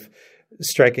sort of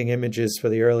striking images for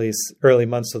the early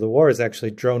months of the war is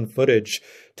actually drone footage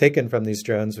taken from these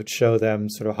drones, which show them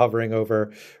sort of hovering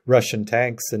over Russian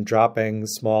tanks and dropping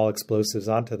small explosives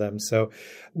onto them. So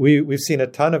we've seen a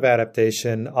ton of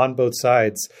adaptation on both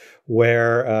sides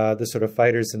where the sort of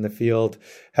fighters in the field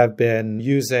have been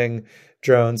using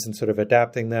drones and sort of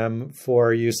adapting them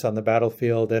for use on the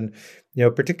battlefield. And,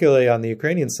 particularly on the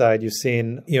Ukrainian side, you've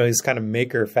seen, these kind of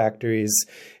maker factories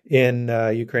in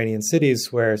Ukrainian cities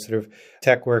where sort of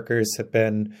tech workers have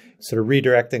been sort of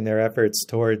redirecting their efforts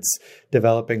towards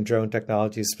developing drone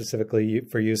technologies specifically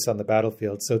for use on the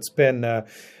battlefield. So it's been a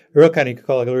real kind of, you could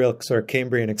call it a real sort of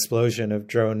Cambrian explosion of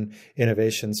drone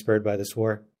innovation spurred by this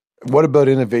war. What about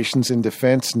innovations in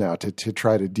defense now to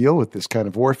try to deal with this kind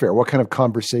of warfare? What kind of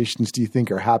conversations do you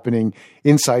think are happening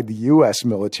inside the U.S.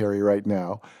 military right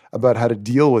now about how to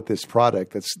deal with this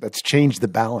product that's changed the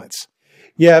balance?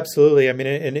 Yeah, absolutely. I mean,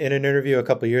 in an interview a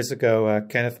couple of years ago,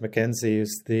 Kenneth McKenzie,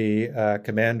 who's the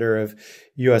commander of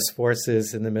U.S.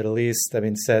 forces in the Middle East,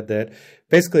 said that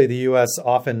basically the U.S.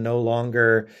 often no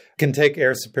longer can take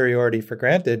air superiority for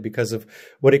granted because of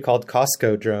what he called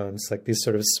Costco drones, like these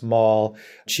sort of small,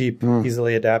 cheap,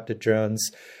 easily adapted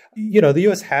drones. The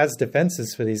U.S. has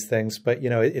defenses for these things, but,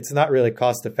 it's not really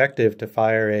cost effective to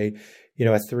fire a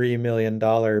 $3 million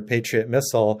Patriot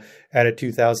missile at a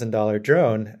 $2,000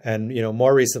 drone. And,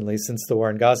 more recently, since the war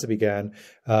in Gaza began,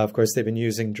 of course, they've been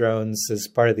using drones as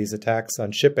part of these attacks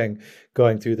on shipping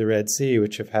going through the Red Sea,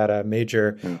 which have had a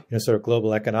major, sort of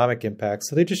global economic impact.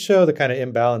 So they just show the kind of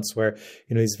imbalance where,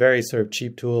 these very sort of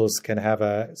cheap tools can have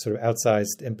a sort of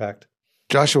outsized impact.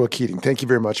 Joshua Keating, thank you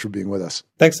very much for being with us.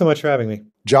 Thanks so much for having me.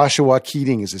 Joshua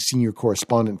Keating is a senior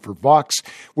correspondent for Vox,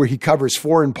 where he covers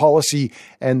foreign policy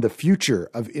and the future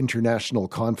of international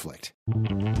conflict.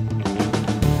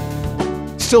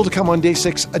 Still to come on Day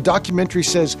 6, a documentary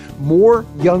says more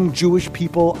young Jewish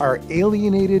people are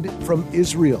alienated from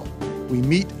Israel. We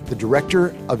meet the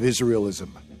director of Israelism.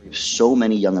 So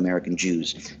many young American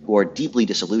Jews who are deeply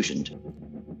disillusioned.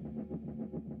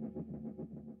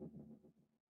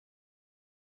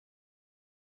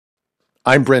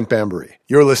 I'm Brent Bambury.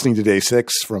 You're listening to Day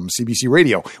 6 from CBC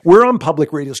Radio. We're on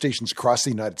public radio stations across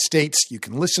the United States. You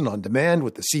can listen on demand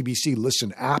with the CBC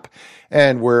Listen app,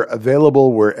 and we're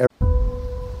available wherever.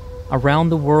 Around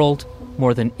the world,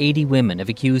 more than 80 women have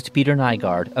accused Peter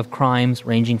Nygard of crimes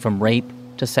ranging from rape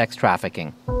to sex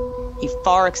trafficking. He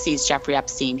far exceeds Jeffrey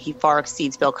Epstein. He far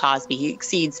exceeds Bill Cosby. He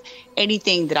exceeds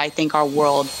anything that I think our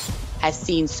world has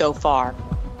seen so far.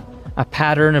 A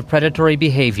pattern of predatory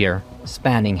behavior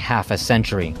spanning half a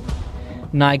century.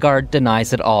 Nygard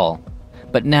denies it all,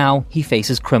 but now he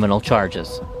faces criminal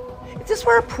charges. If this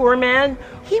were a poor man,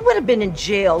 he would have been in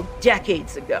jail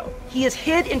decades ago. He is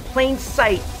hid in plain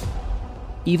sight.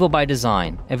 Evil by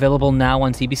Design, available now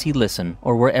on CBC Listen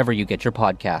or wherever you get your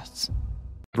podcasts.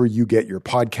 Wherever you get your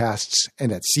podcasts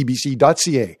and at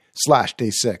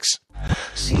cbc.ca/day6.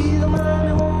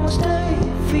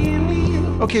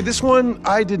 Okay, this one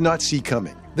I did not see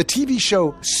coming. The TV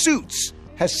show Suits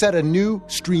has set a new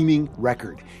streaming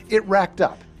record. It racked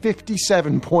up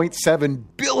 57.7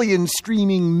 billion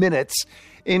streaming minutes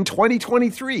in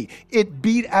 2023. It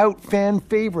beat out fan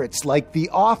favorites like The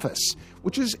Office,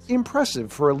 which is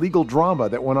impressive for a legal drama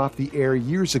that went off the air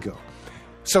years ago.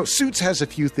 So Suits has a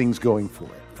few things going for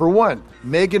it. For one,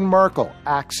 Meghan Markle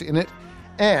acts in it,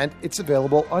 and it's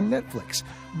available on Netflix.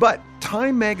 But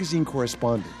Time magazine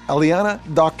correspondent Eliana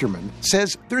Docterman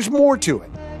says there's more to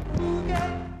it.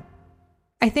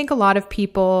 I think a lot of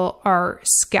people are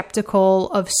skeptical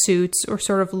of Suits or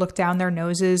sort of look down their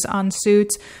noses on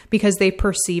Suits because they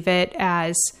perceive it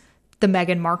as the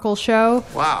Meghan Markle show.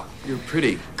 Wow, you're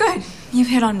pretty. Good. You've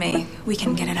hit on me. We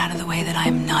can get it out of the way that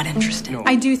I'm not interested.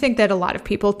 I do think that a lot of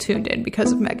people tuned in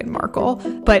because of Meghan Markle,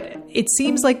 but it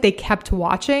seems like they kept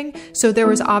watching. So there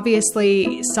was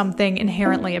obviously something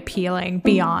inherently appealing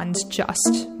beyond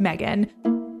just Meghan.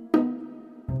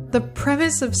 The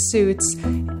premise of Suits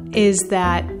is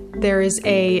that there is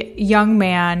a young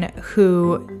man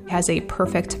who has a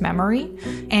perfect memory,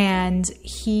 and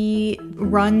he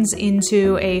runs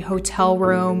into a hotel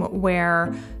room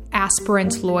where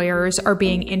aspirant lawyers are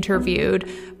being interviewed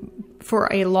for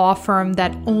a law firm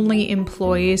that only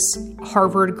employs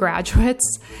Harvard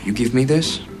graduates. You give me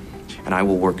this, and I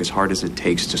will work as hard as it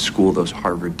takes to school those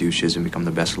Harvard douches and become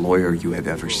the best lawyer you have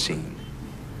ever seen.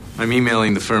 I'm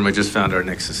emailing the firm. I just found our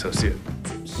next associate.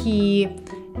 He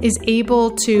is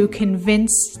able to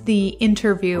convince the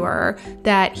interviewer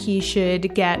that he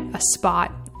should get a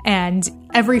spot. And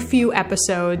every few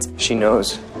episodes, she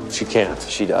knows. She can't.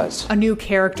 She does. A new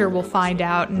character will find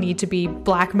out and need to be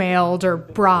blackmailed or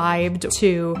bribed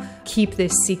to keep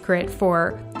this secret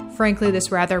for frankly,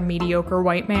 this rather mediocre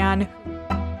white man.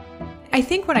 I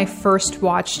think when I first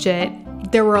watched it,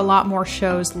 there were a lot more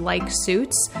shows like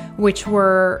Suits, which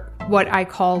were what I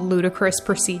call ludicrous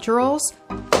procedurals.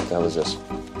 That was this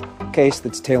case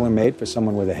that's tailor-made for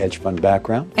someone with a hedge fund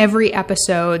background. Every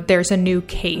episode, there's a new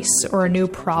case or a new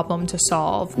problem to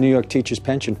solve. New York Teachers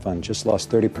Pension Fund just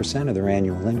lost 30% of their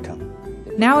annual income.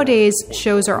 Nowadays,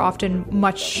 shows are often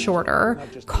much shorter,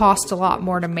 cost a lot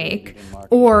more to make,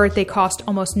 or they cost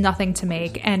almost nothing to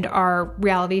make and are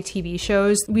reality TV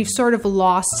shows. We've sort of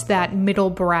lost that middle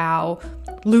brow,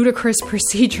 ludicrous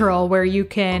procedural where you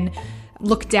can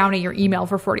look down at your email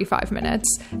for 45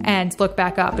 minutes and look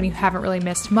back up and you haven't really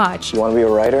missed much. You want to be a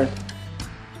writer?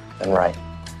 Then write.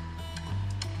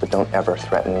 But don't ever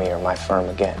threaten me or my firm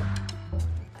again.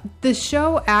 The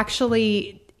show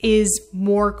actually is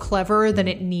more clever than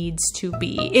it needs to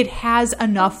be. It has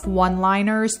enough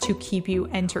one-liners to keep you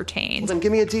entertained. Well, then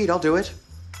give me a deed, I'll do it.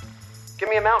 Give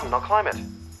me a mountain, I'll climb it.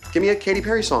 Give me a Katy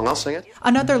Perry song, I'll sing it.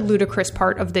 Another ludicrous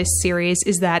part of this series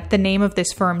is that the name of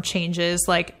this firm changes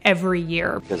like every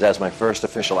year. Because as my first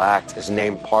official act as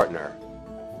named partner,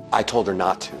 I told her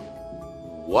not to.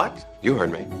 What? You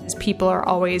heard me. People are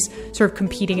always sort of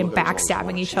competing and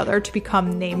backstabbing each other to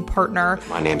become named partner.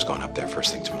 My name's going up there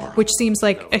first thing tomorrow. Which seems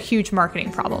like a huge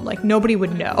marketing problem. Like nobody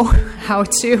would know how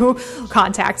to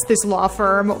contact this law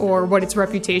firm or what its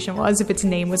reputation was if its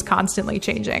name was constantly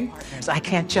changing. I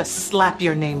can't just slap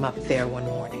your name up there one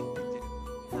morning.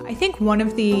 I think one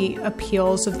of the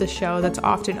appeals of the show that's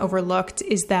often overlooked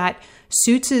is that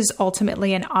Suits is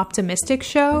ultimately an optimistic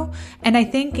show, and I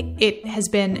think it has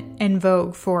been in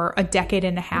vogue for a decade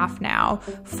and a half now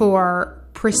for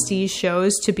prestige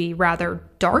shows to be rather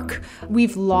dark.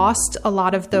 We've lost a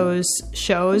lot of those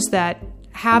shows that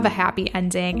have a happy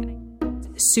ending.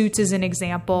 Suits is an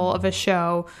example of a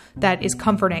show that is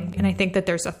comforting, and I think that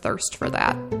there's a thirst for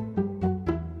that.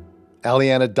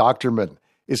 Aliana Doctorman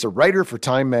is a writer for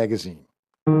Time magazine.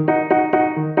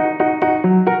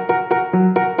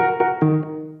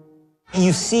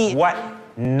 You see what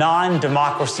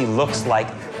non-democracy looks like.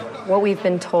 What we've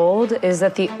been told is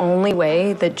that the only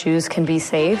way that Jews can be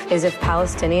safe is if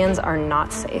Palestinians are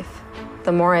not safe.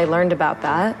 The more I learned about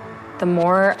that, the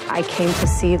more I came to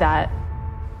see that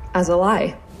as a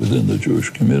lie. Within the Jewish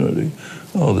community,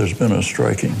 there's been a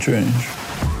striking change.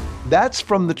 That's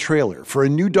from the trailer for a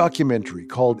new documentary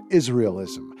called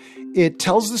Israelism. It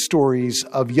tells the stories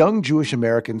of young Jewish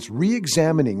Americans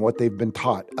re-examining what they've been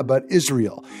taught about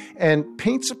Israel and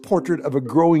paints a portrait of a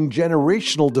growing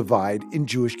generational divide in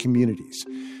Jewish communities.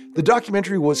 The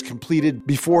documentary was completed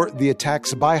before the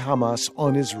attacks by Hamas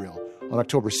on Israel on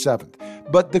October 7th,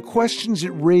 but the questions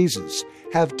it raises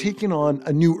have taken on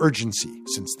a new urgency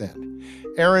since then.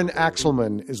 Aaron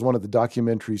Axelman is one of the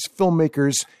documentary's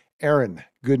filmmakers. Aaron,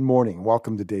 good morning.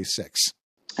 Welcome to Day 6.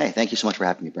 Hey, thank you so much for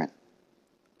having me, Brent.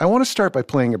 I want to start by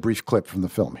playing a brief clip from the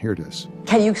film. Here it is.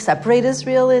 Can you separate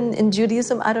Israel and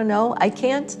Judaism? I don't know. I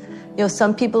can't.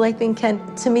 Some people I think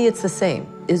can. To me, it's the same.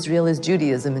 Israel is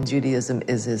Judaism and Judaism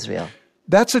is Israel.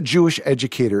 That's a Jewish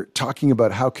educator talking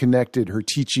about how connected her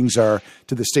teachings are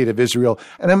to the state of Israel.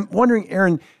 And I'm wondering,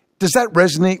 Aaron, does that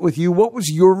resonate with you? What was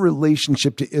your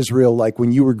relationship to Israel like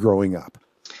when you were growing up?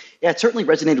 Yeah, it certainly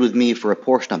resonated with me for a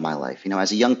portion of my life.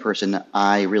 As a young person,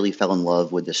 I really fell in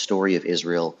love with the story of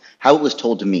Israel, how it was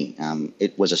told to me.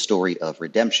 It was a story of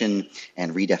redemption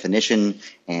and redefinition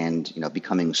and,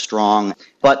 becoming strong.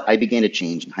 But I began to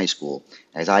change in high school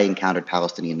as I encountered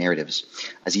Palestinian narratives.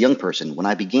 As a young person, when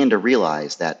I began to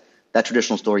realize that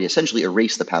traditional story essentially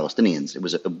erased the Palestinians, it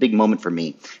was a big moment for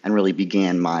me and really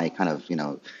began my kind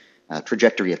of,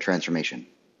 trajectory of transformation.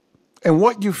 And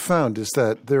what you found is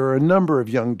that there are a number of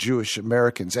young Jewish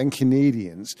Americans and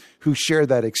Canadians who share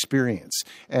that experience,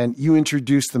 and you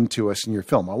introduced them to us in your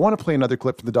film. I want to play another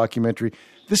clip from the documentary.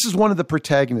 This is one of the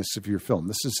protagonists of your film.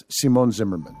 This is Simone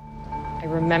Zimmerman. I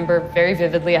remember very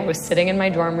vividly, I was sitting in my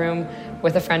dorm room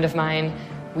with a friend of mine.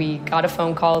 We got a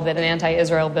phone call that an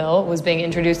anti-Israel bill was being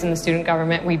introduced in the student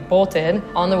government. We bolted.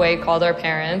 On the way, called our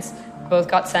parents. Both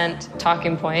got sent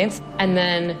talking points. And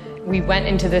then we went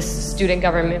into this student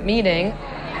government meeting.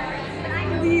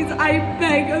 Please, I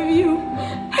beg of you,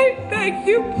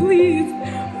 please,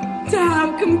 to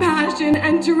have compassion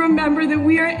and to remember that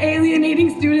we are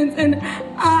alienating students and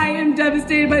I am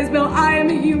devastated by this bill. I am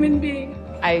a human being.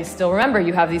 I still remember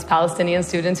you have these Palestinian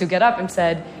students who get up and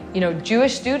said,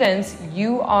 Jewish students,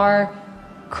 you are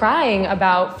crying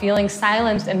about feeling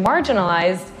silenced and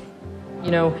marginalized.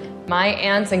 My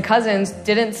aunts and cousins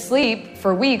didn't sleep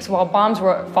for weeks while bombs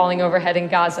were falling overhead in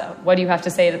Gaza. What do you have to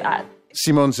say to that?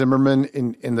 Simone Zimmerman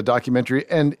in the documentary.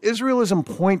 And Israelism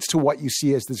points to what you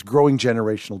see as this growing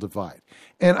generational divide.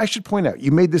 And I should point out,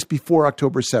 you made this before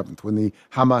October 7th when the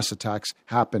Hamas attacks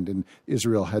happened and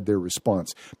Israel had their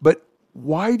response. But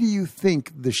why do you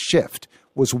think the shift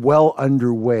was well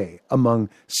underway among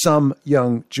some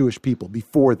young Jewish people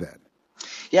before then?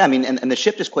 Yeah, I mean, and the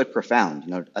shift is quite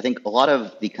profound. I think a lot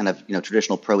of the kind of,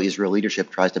 traditional pro-Israel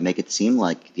leadership tries to make it seem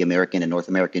like the American and North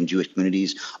American Jewish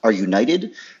communities are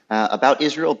united about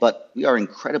Israel, but we are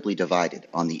incredibly divided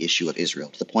on the issue of Israel,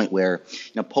 to the point where,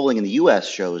 polling in the U.S.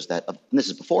 shows that, and this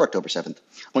is before October 7th,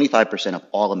 25% of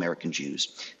all American Jews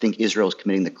think Israel is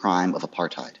committing the crime of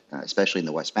apartheid, especially in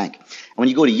the West Bank. And when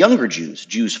you go to younger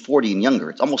Jews 40 and younger,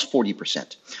 it's almost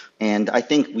 40%. And I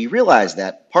think we realize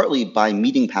that partly by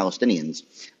meeting Palestinians,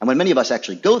 and when many of us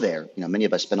actually go there, many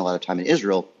of us spend a lot of time in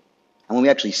Israel, and when we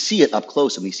actually see it up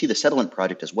close and we see the settlement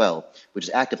project as well, which is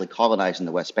actively colonizing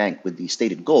the West Bank with the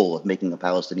stated goal of making a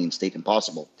Palestinian state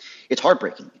impossible, it's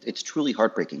heartbreaking. It's truly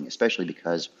heartbreaking, especially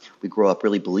because we grow up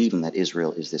really believing that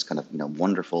Israel is this kind of,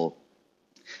 wonderful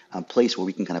place where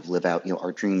we can kind of live out,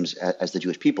 our dreams as the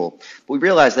Jewish people. But we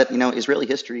realize that, Israeli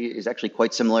history is actually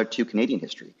quite similar to Canadian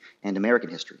history and American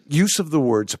history. Use of the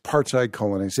words apartheid,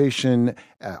 colonization,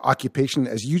 occupation,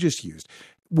 as you just used,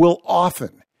 will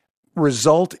often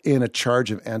result in a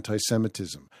charge of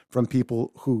anti-Semitism from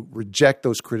people who reject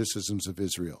those criticisms of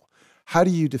Israel. How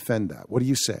do you defend that? What do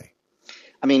you say?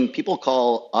 I mean, people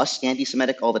call us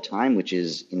anti-Semitic all the time, which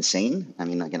is insane. I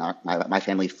mean, again, my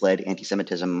family fled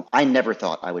anti-Semitism. I never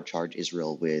thought I would charge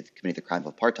Israel with committing the crime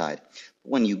of apartheid.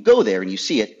 But when you go there and you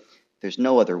see it, there's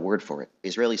no other word for it.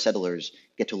 Israeli settlers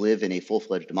get to live in a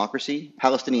full-fledged democracy.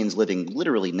 Palestinians living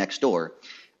literally next door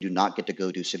do not get to go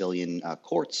to civilian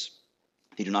courts.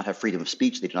 They do not have freedom of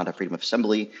speech. They do not have freedom of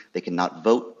assembly. They cannot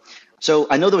vote. So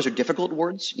I know those are difficult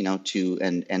words,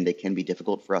 and they can be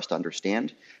difficult for us to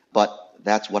understand, but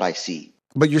that's what I see.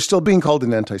 But you're still being called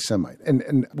an anti-Semite.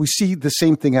 And we see the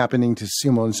same thing happening to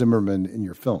Simon Zimmerman in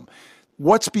your film.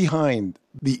 What's behind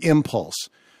the impulse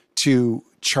to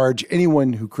charge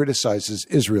anyone who criticizes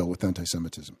Israel with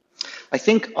anti-Semitism? I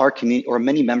think our community, or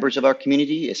many members of our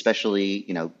community, especially,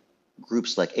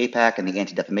 groups like AIPAC and the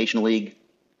Anti-Defamation League,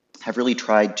 have really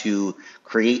tried to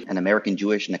create an American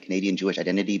Jewish and a Canadian Jewish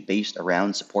identity based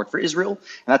around support for Israel.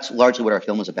 And that's largely what our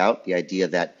film is about, the idea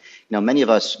that, many of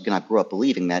us grew up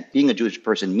believing that being a Jewish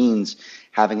person means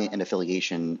having an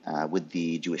affiliation with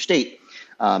the Jewish state.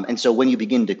 And so when you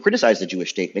begin to criticize the Jewish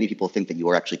state, many people think that you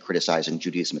are actually criticizing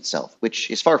Judaism itself,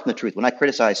 which is far from the truth. When I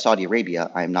criticize Saudi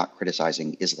Arabia, I am not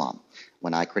criticizing Islam.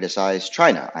 When I criticize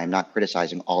China, I am not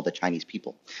criticizing all the Chinese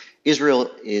people.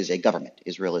 Israel is a government.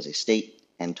 Israel is a state.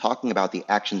 And talking about the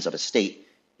actions of a state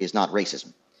is not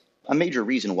racism. A major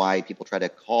reason why people try to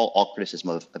call all criticism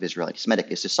of Israel anti-Semitic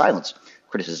is to silence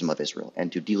criticism of Israel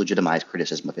and to delegitimize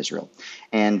criticism of Israel.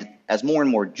 And as more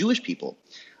and more Jewish people,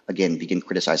 again, begin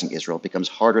criticizing Israel, it becomes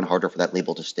harder and harder for that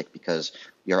label to stick, because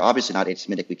we are obviously not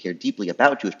anti-Semitic. We care deeply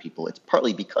about Jewish people. It's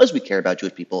partly because we care about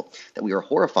Jewish people that we are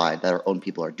horrified that our own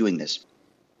people are doing this.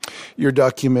 Your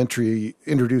documentary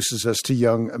introduces us to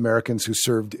young Americans who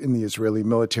served in the Israeli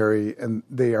military, and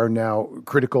they are now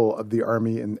critical of the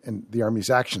army and the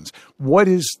army's actions. What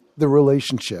is the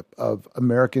relationship of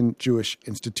American Jewish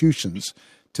institutions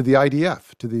to the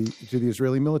IDF, to the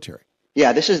Israeli military?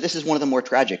 Yeah, this is one of the more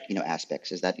tragic,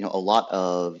 aspects, is that, a lot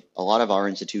of our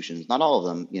institutions, not all of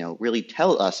them, really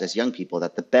tell us as young people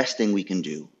that the best thing we can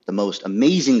do, the most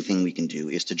amazing thing we can do,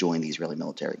 is to join the Israeli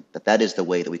military, that is the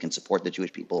way that we can support the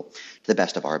Jewish people to the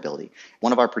best of our ability.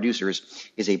 One of our producers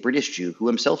is a British Jew who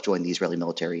himself joined the Israeli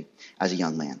military as a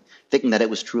young man, thinking that it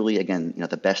was truly, again,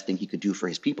 the best thing he could do for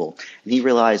his people. And he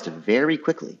realized very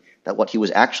quickly that what he was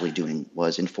actually doing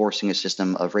was enforcing a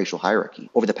system of racial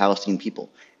hierarchy over the Palestinian people.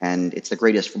 And it's the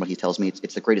greatest, from what he tells me,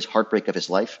 it's the greatest heartbreak of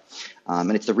his life.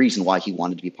 And it's the reason why he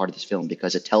wanted to be part of this film,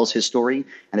 because it tells his story,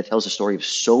 and it tells the story of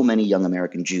so many young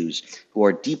American Jews who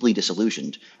are deeply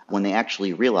disillusioned when they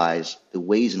actually realize the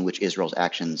ways in which Israel's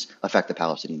actions affect the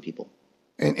Palestinian people.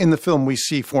 And in the film, we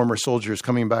see former soldiers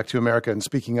coming back to America and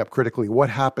speaking up critically. What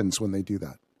happens when they do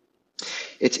that?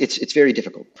 It's very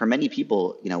difficult. For many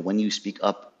people, when you speak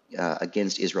up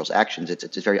against Israel's actions,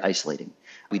 it's very isolating.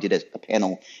 We did a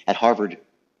panel at Harvard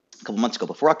a couple months ago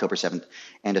before October 7th,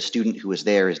 and a student who was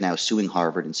there is now suing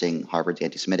Harvard and saying Harvard's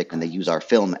anti-Semitic, and they use our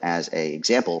film as an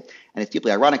example. And it's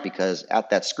deeply ironic because at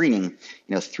that screening,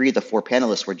 3 of the 4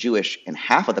 panelists were Jewish, and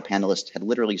half of the panelists had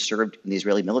literally served in the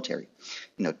Israeli military.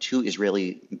 2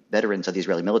 Israeli veterans of the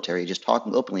Israeli military just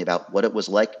talking openly about what it was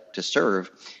like to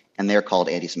serve, and they're called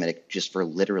anti-Semitic just for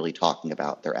literally talking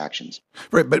about their actions.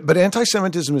 Right, but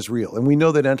anti-Semitism is real, and we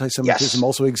know that anti-Semitism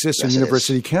also exists on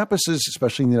university campuses,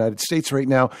 especially in the United States right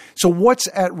now. So what's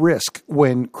at risk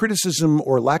when criticism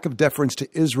or lack of deference to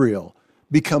Israel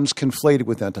becomes conflated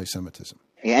with anti-Semitism.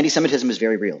 Anti-Semitism is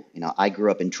very real. I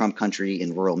grew up in Trump country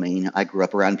in rural Maine. I grew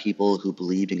up around people who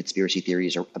believed in conspiracy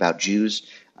theories about Jews.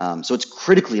 So it's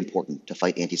critically important to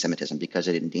fight anti-Semitism because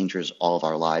it endangers all of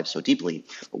our lives so deeply.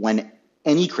 But when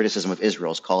any criticism of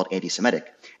Israel is called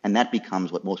anti-Semitic, and that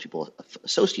becomes what most people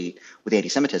associate with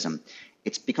anti-Semitism,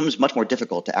 it becomes much more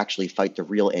difficult to actually fight the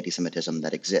real anti-Semitism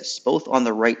that exists, both on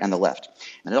the right and the left.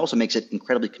 And it also makes it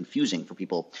incredibly confusing for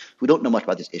people who don't know much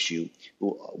about this issue,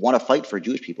 who want to fight for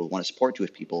Jewish people, who want to support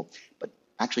Jewish people, but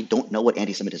actually don't know what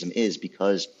anti-Semitism is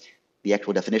because the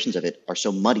actual definitions of it are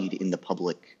so muddied in the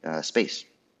public space.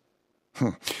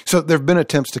 So there have been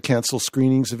attempts to cancel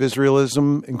screenings of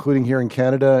Israelism, including here in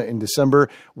Canada in December.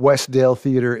 Westdale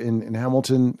Theatre in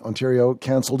Hamilton, Ontario,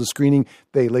 canceled a screening.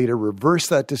 They later reversed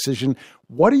that decision.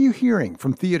 What are you hearing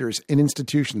from theatres and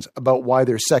institutions about why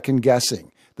they're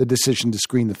second-guessing the decision to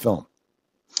screen the film?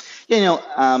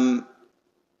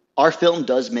 Our film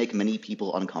does make many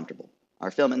people uncomfortable.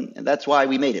 Our film, and that's why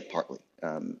we made it partly.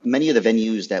 Many of the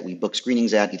venues that we book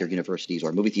screenings at, either universities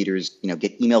or movie theaters,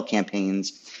 get email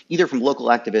campaigns, either from local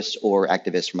activists or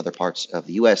activists from other parts of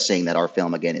the U.S. saying that our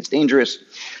film, again, is dangerous.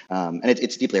 And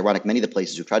it's deeply ironic. Many of the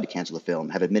places who've tried to cancel the film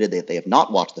have admitted that they have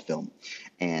not watched the film.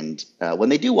 And when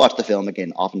they do watch the film,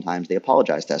 again, oftentimes they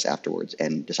apologize to us afterwards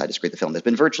and decide to screen the film. There's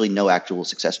been virtually no actual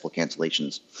successful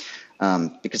cancellations.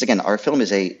 Because, again, our film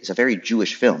is a very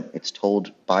Jewish film. It's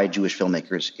told by Jewish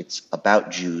filmmakers. It's about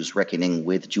Jews reckoning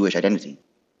with Jewish identity.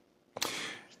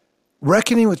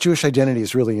 Reckoning with Jewish identity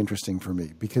is really interesting for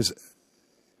me because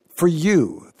for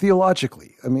you,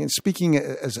 theologically, speaking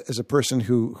as a person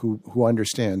who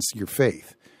understands your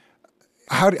faith,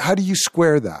 how do you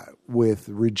square that with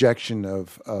rejection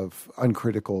of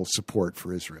uncritical support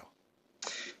for Israel?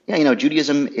 Yeah,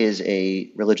 Judaism is a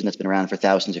religion that's been around for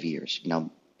thousands of years.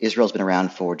 Israel's been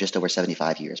around for just over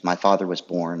 75 years. My father was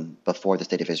born before the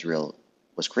state of Israel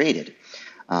was created.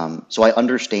 So I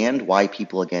understand why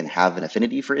people, again, have an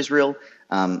affinity for Israel,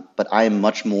 but I am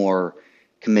much more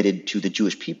committed to the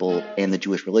Jewish people and the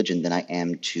Jewish religion than I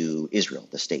am to Israel,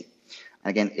 the state.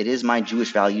 And again, it is my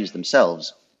Jewish values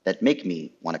themselves that make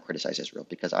me want to criticize Israel,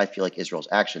 because I feel like Israel's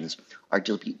actions are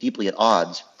deeply at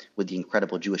odds with the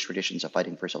incredible Jewish traditions of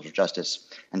fighting for social justice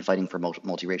and fighting for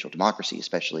multiracial democracy,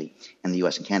 especially in the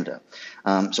U.S. and Canada.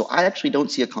 So I actually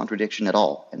don't see a contradiction at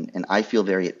all, and I feel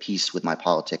very at peace with my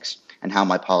politics and how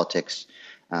my politics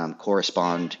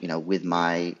correspond, with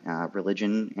my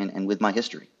religion and with my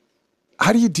history.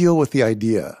 How do you deal with the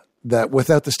idea that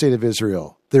without the state of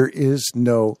Israel, there is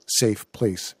no safe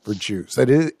place for Jews? That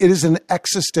it is an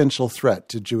existential threat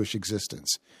to Jewish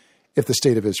existence if the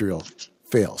state of Israel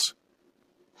fails.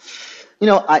 We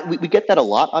get that a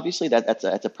lot, obviously. That's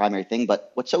a primary thing.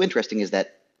 But what's so interesting is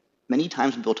that many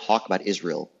times when people talk about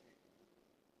Israel,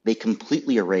 they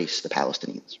completely erase the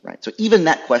Palestinians, right? So even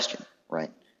that question,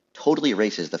 right, totally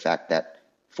erases the fact that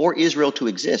for Israel to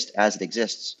exist as it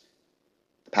exists,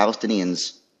 the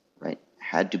Palestinians, right,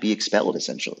 had to be expelled,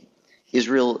 essentially.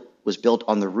 Israel was built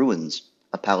on the ruins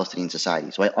of Palestinian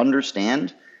society. So I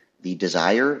understand the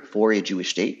desire for a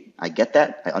Jewish state. I get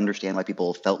that. I understand why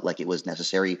people felt like it was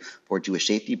necessary for Jewish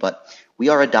safety, but we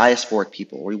are a diasporic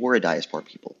people, or we were a diasporic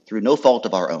people, through no fault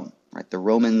of our own, right? The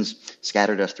Romans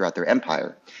scattered us throughout their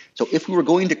empire. So if we were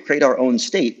going to create our own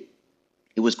state,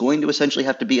 it was going to essentially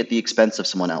have to be at the expense of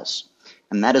someone else.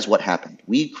 And that is what happened.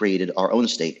 We created our own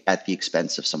state at the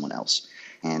expense of someone else.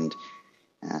 And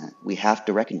we have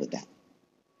to reckon with that.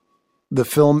 The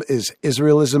film is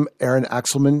Israelism. Aaron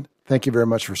Axelman, thank you very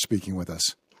much for speaking with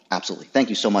us. Absolutely. Thank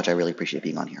you so much. I really appreciate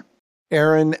being on here.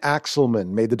 Aaron Axelman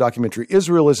made the documentary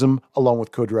Israelism along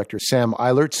with co-director Sam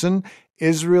Eilertson.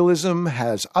 Israelism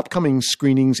has upcoming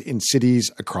screenings in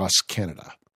cities across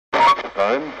Canada.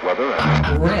 Time, weather,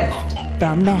 and Rift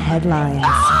from the headlines.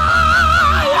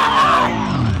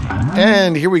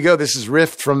 And here we go. This is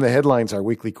Rift from the Headlines, our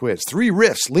weekly quiz. 3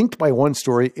 riffs linked by one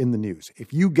story in the news.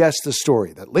 If you guess the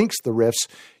story that links the riffs,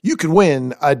 you could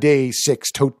win a Day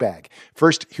 6 tote bag.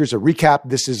 First, here's a recap.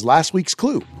 This is last week's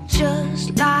clue.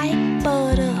 Just like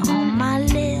butter on my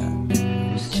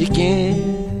lips.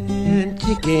 Chicken,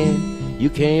 chicken, you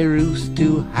can't roost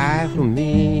too high for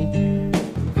me.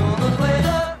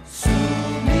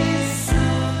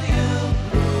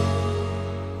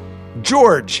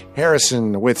 George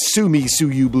Harrison with Sue Me,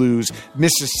 Sue You Blues,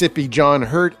 Mississippi John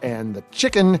Hurt and the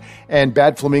Chicken, and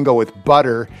Bad Flamingo with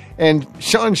Butter. And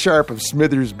Sean Sharp of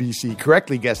Smithers, BC,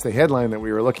 correctly guessed the headline that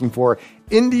we were looking for.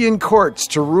 Indian courts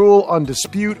to rule on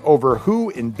dispute over who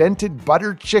invented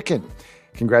butter chicken.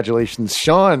 Congratulations,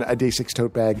 Sean. A Day 6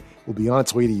 tote bag will be on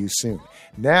its way to you soon.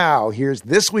 Now, here's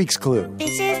this week's clue.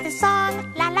 This is the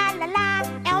song, la la la la,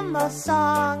 El Elmo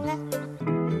song.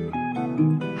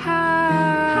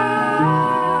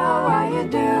 How are you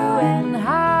doing?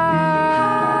 How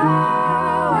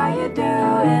are you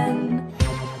doing?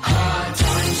 Hard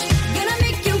times. Gonna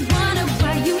make you wonder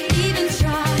why you even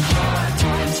try. Hard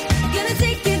times. Gonna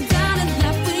take you down and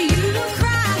laugh when you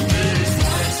cry.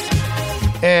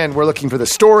 And we're looking for the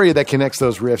story that connects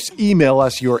those riffs. Email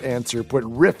us your answer. Put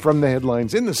riff from the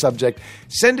headlines in the subject.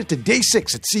 Send it to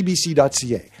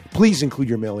day6@cbc.ca. Please include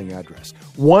your mailing address.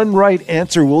 One right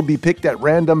answer will be picked at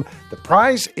random. The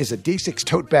prize is a Day 6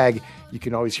 tote bag. You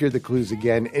can always hear the clues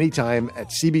again anytime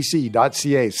at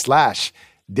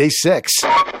cbc.ca/day6.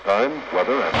 Time,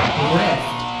 weather, and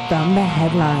From the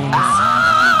headlines.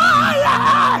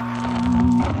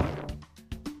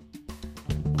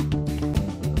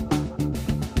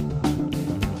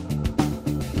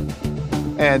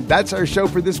 And that's our show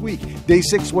for this week. Day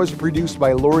 6 was produced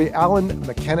by Lori Allen,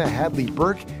 McKenna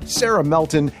Hadley-Burke, Sarah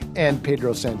Melton, and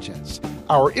Pedro Sanchez.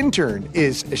 Our intern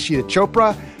is Ashita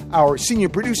Chopra. Our senior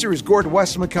producer is Gord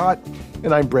Westmacott.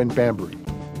 And I'm Brent Bambury.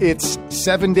 It's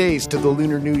 7 days to the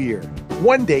Lunar New Year,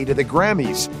 1 day to the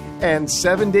Grammys, and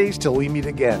 7 days till we meet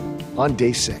again on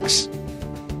Day 6.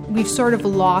 We've sort of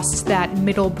lost that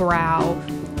middle brow,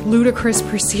 ludicrous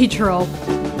procedural.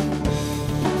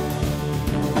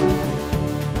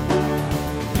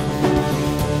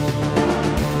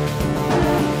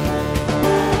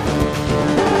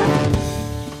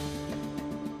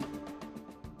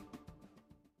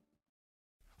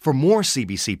 For more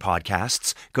CBC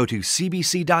podcasts, go to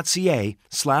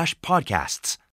cbc.ca/podcasts.